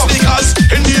 Love, sneakers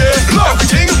in the air. Love,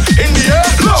 everything in the air.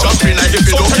 Love, just be like if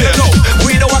you don't care.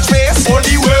 We don't watch face,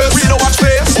 only waist. We don't watch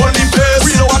face, only pace.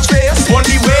 We don't watch face,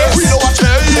 only waist. We don't watch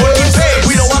face, only pace.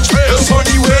 We don't watch face,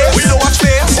 only waist. We don't watch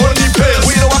face, only pace.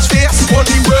 We don't watch face,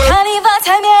 only waist. Carnival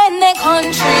time in the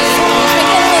country,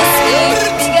 drinking whiskey.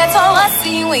 We get all I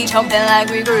see, we jumping like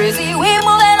we crazy. We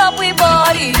moving up, we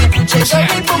body. Shake up,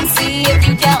 we boomsy. If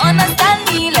you can't understand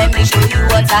me, let me show you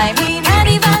what I mean.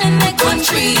 Carnival in the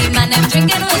country, man, them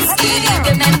drinking whiskey.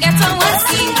 Them get all I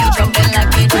see, we jumping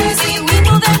like we crazy. We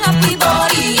moving up, we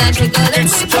body. And shake up, we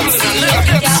boomsy. If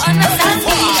you can't understand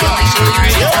me, let me show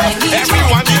you what I mean.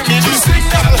 Everyone give me the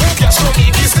signal. Just show me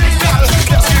the signal.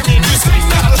 Just give me the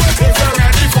signal. If you're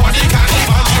ready for the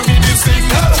carnival, give me the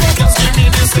signal. Just give me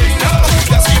the signal.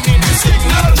 Just give me the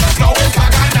signal.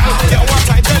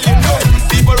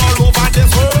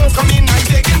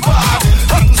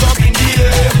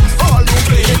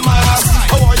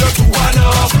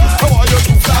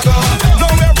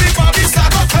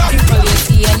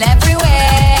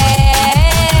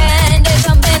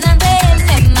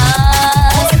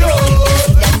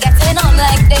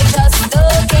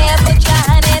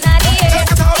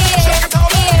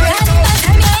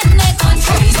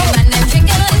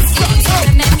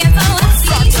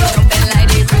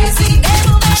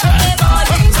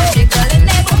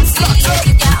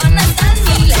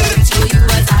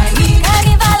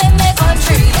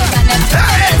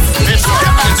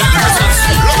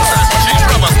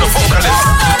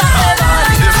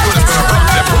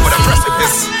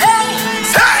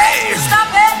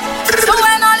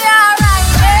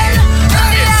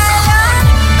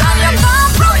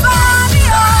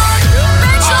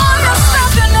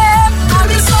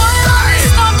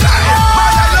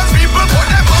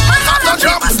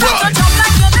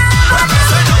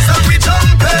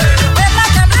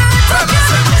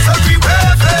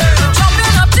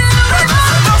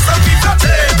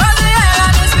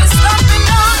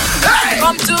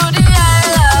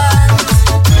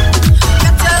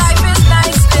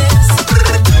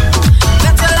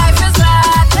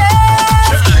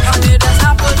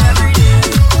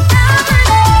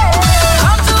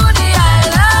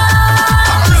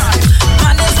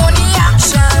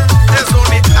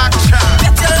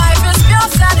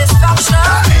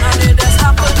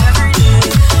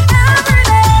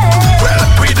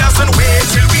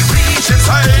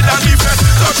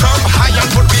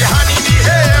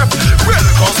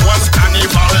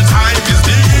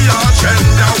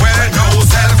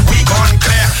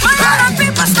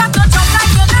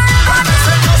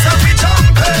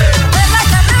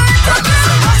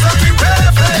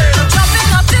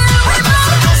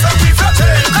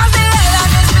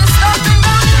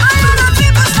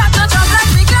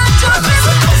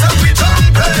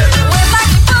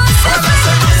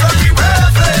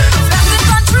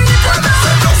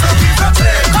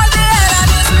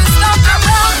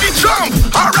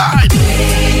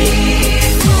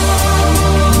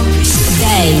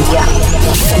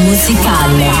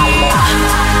 musicale.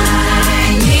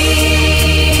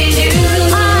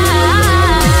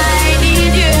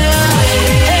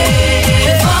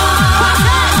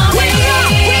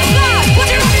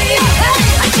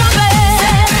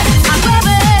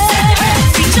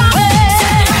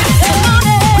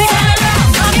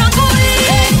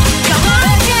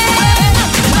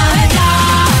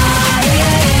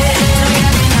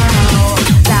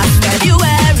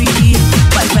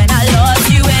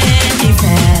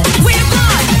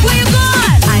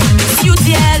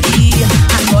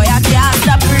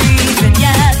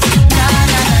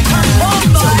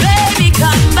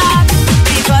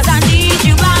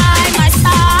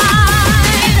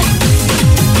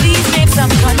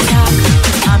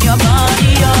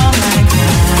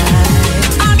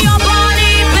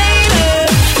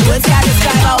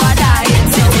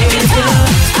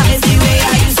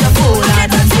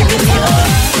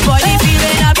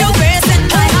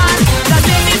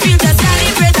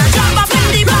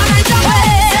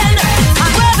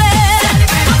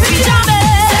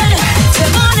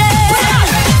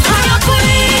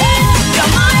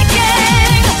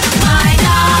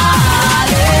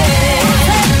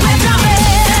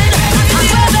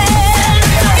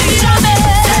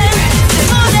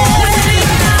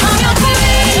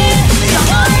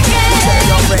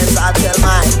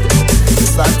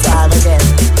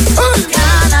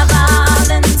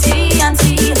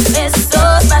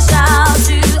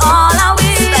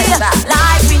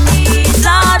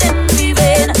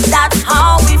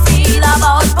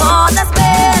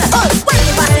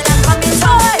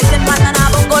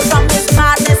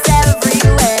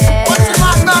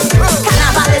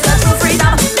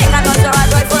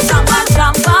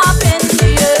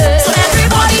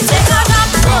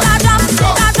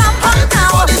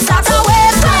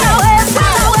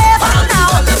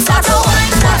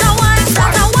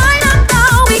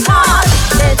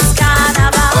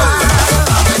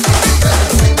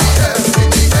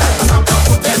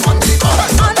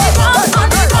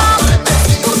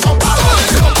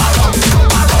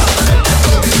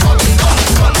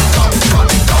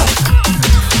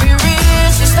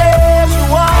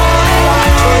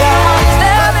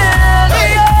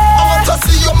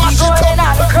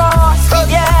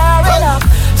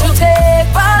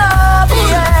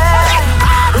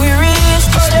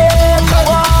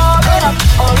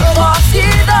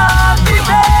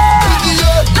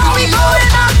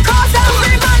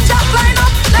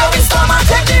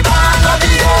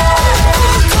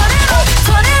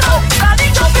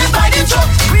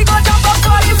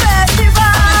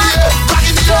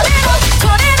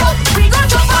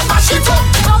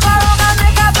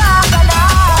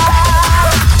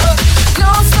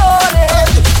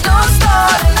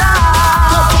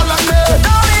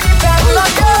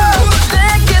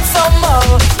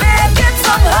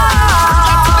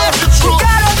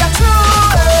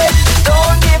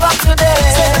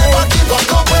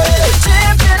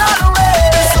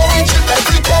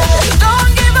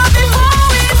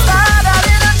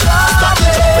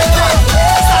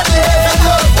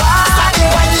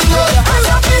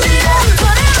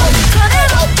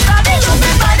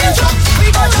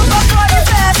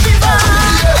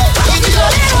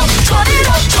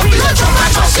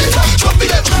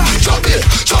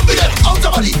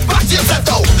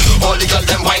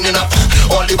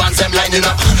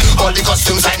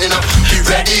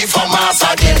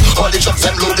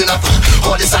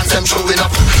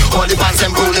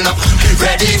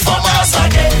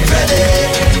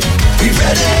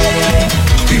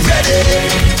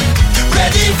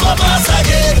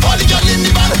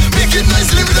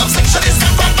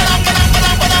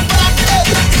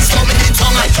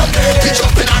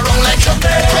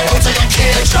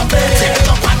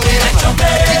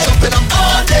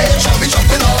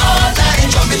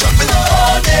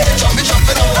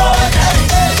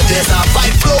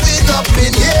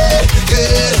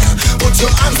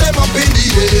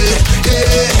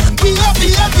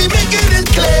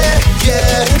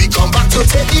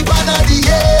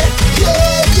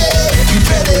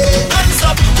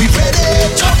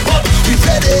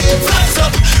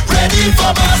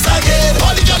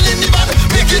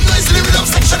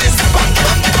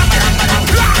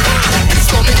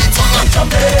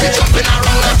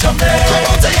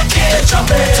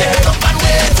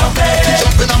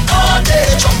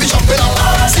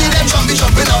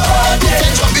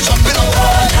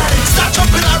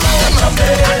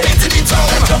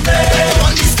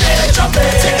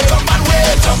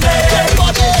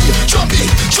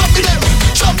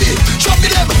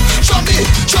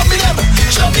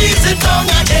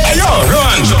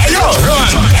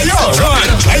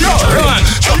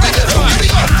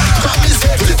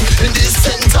 In the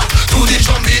center,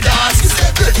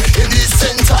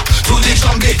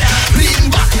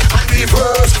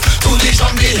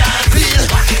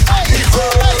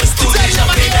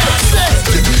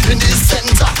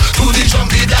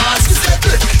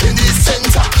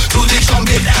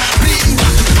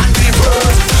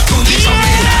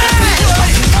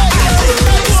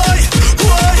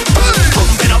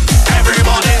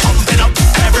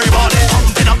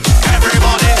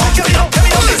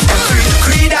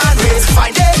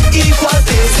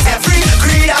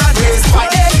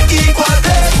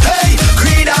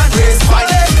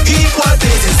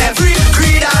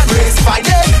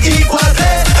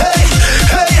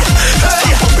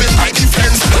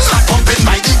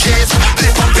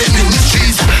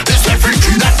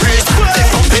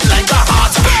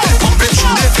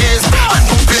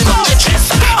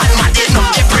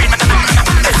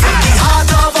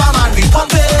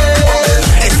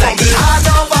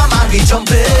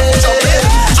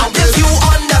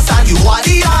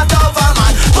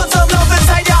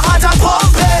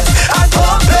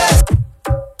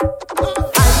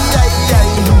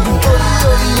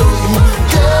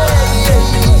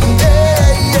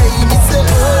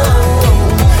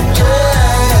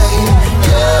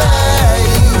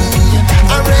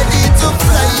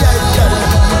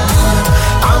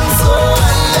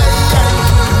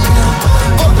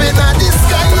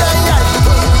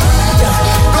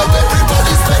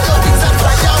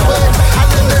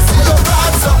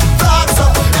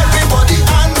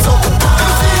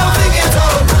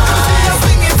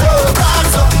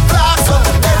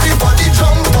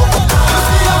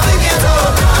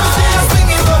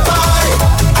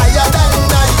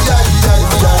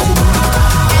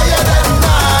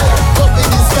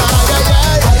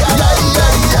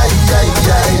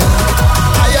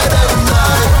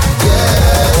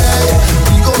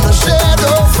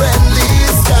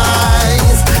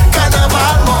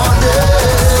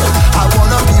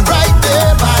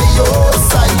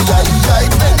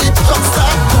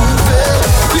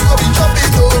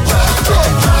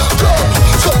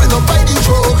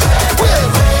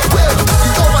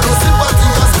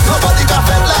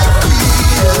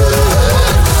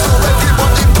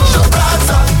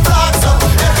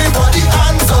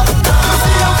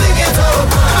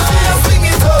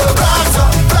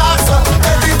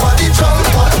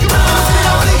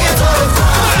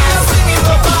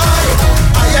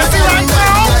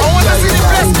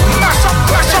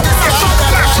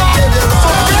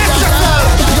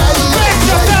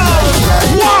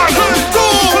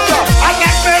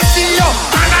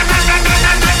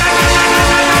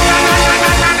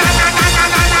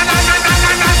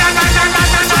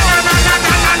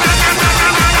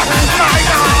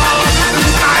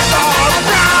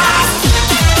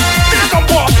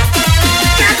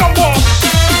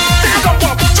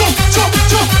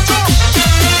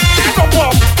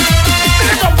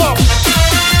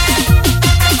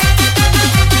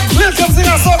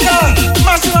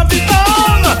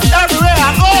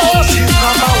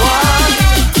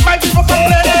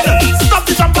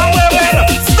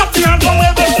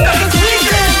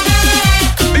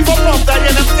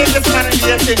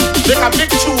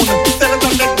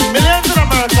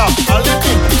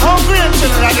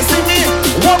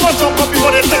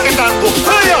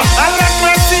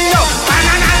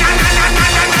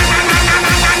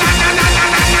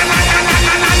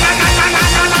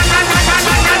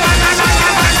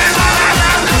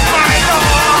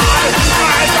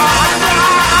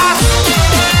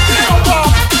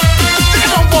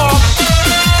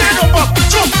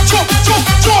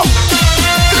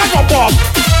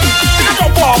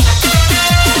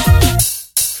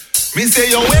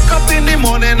 you wake up in the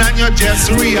morning and you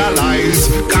just realize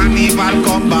Carnival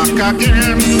come back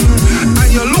again.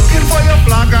 And you're looking for your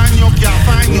flag and you can't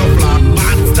find your flag.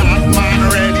 Man, start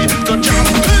man ready to jump.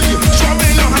 Hey, show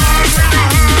me your hands,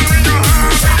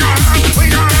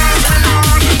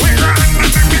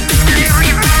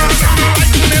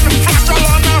 flash all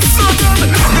on a sudden.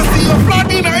 You see your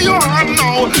flag in your hand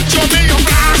now. Show me your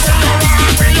flag.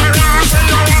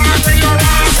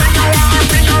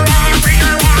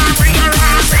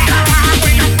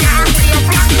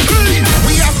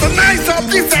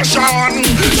 Session.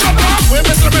 Jump up, wave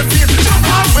it, let me see it. Jump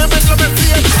up, wave it, let me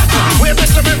see it. Wave it,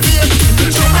 let me see it.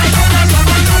 Jump up,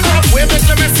 wave it,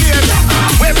 let me see it.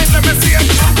 Wave it, let me see it.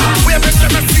 Wave it,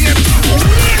 let me see it.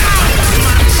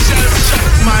 Man, shell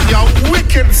shock, man, you're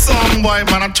wicked song boy,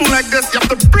 man. A tune like this, you have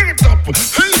to bring it up.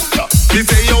 You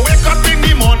say you wake up in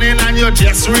the morning and you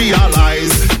just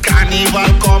realize Carnival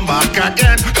come back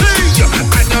again. Hey,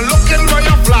 and you're looking for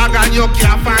your flag and you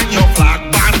can't find your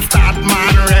flag. Band start,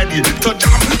 man, ready to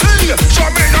jump. Hey, show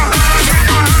me your hand.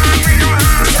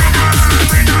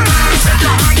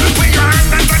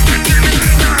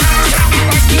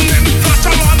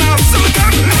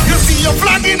 You see your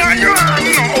flag in your hand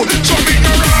now. Show me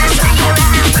your hand.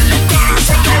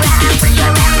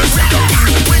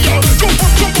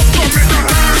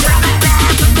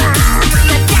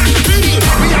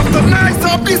 The nice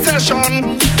of the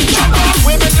session. Jump up,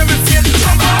 wave it, let me see it.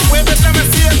 Jump up, wave it, let me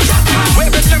see it.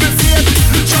 Wave it, let me see it.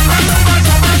 Jump up,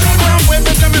 wave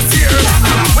it, let me see it.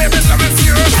 Wave it, let me see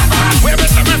it. Wave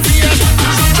it, let me see it.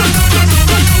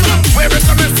 Wave it,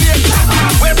 let me see it.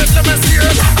 Wave it, let me see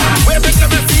it. Wave it, let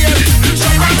me see it.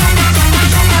 Jump up,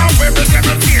 wave it, let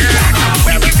me see it.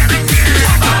 Wave it, let me see it.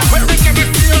 Wave it, let me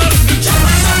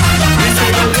see it. You say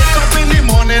you wake up in the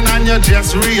morning and you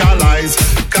just realize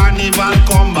Carnival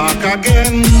come back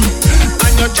again.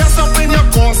 And you're just up in your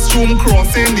costume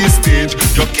crossing the stage.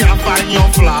 You can't find your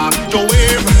flag to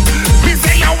wave. We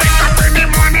say you wake up in the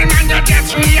morning and you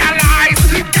just realize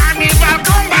Carnival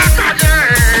come back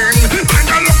again. And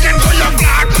you're looking for your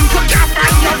flag. You can't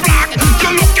find your flag.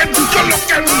 You're looking.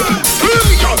 Hey,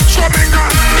 you're showing your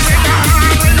hand.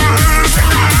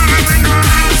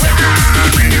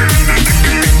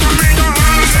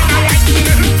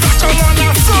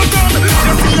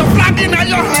 Your flag in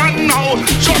your hand now.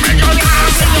 Show me your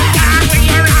ass, your flag, with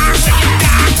your ass, your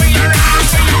flag, with your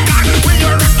ass, your flag, with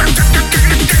your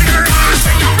ass,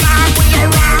 your flag, with your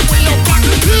ass, with your flag.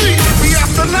 We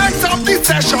have the night of the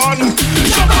session.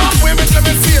 Jump up, wave it, let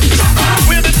me see it.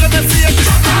 Wave it, let me see it.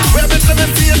 Wave it, let me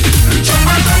see it. Jump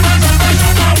up,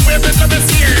 wave it, let me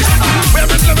see it. Wave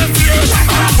it, let me see it.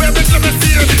 Wave it, let me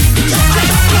see it.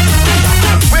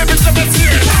 Wave it, let me see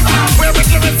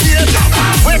it.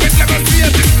 Wave it, let me see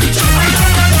it.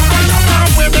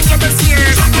 Wave it, let me see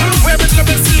it. Wave it, let me see it. Wave it, let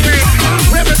me see it.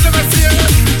 Wave it, let me see it.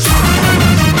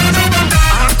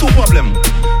 I have two problems.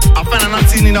 I find I'm not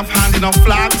seeing enough hand, enough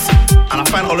flags, and I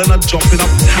find all of them not jumping up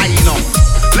high enough.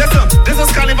 Listen, this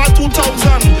is Carnival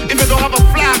 2000. If you don't have a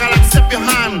flag, I'll accept your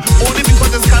hand. Only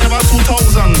because it's Carnival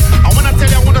 2000. And when I tell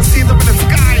you I want to see it up in the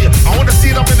sky, I want to see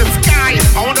it up in the sky.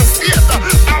 I want to see it.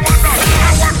 I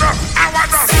want to.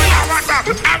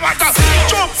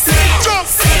 Jump.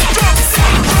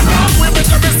 Wave it,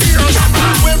 let me see it.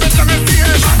 Wave it, let me see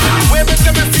it. Wave it,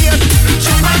 let me see it.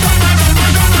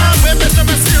 Wave it, let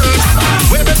me see it.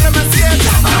 Wave it, let me see it.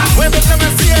 Wave it, let me see it. Wave it, let me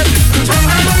see it.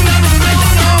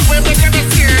 Wave it, let me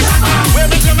see it. Wave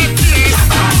it, let me see it.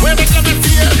 Wave it, let me see it. Wave it, let me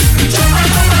see it.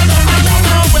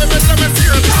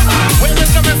 Wave it,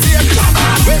 let me see it.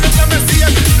 Wave it, let me see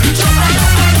it. Wave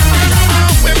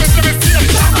it,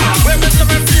 let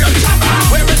me see it. Wave it, let me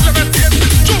see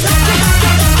it.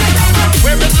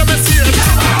 Wave it, let me see it.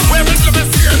 Wave it, let me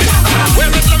see it.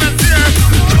 Wave it, let me see it.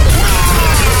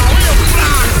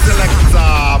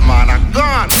 Selector, man, I'm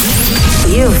gone.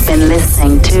 You've been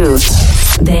listening to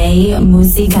Day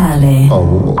Musicale.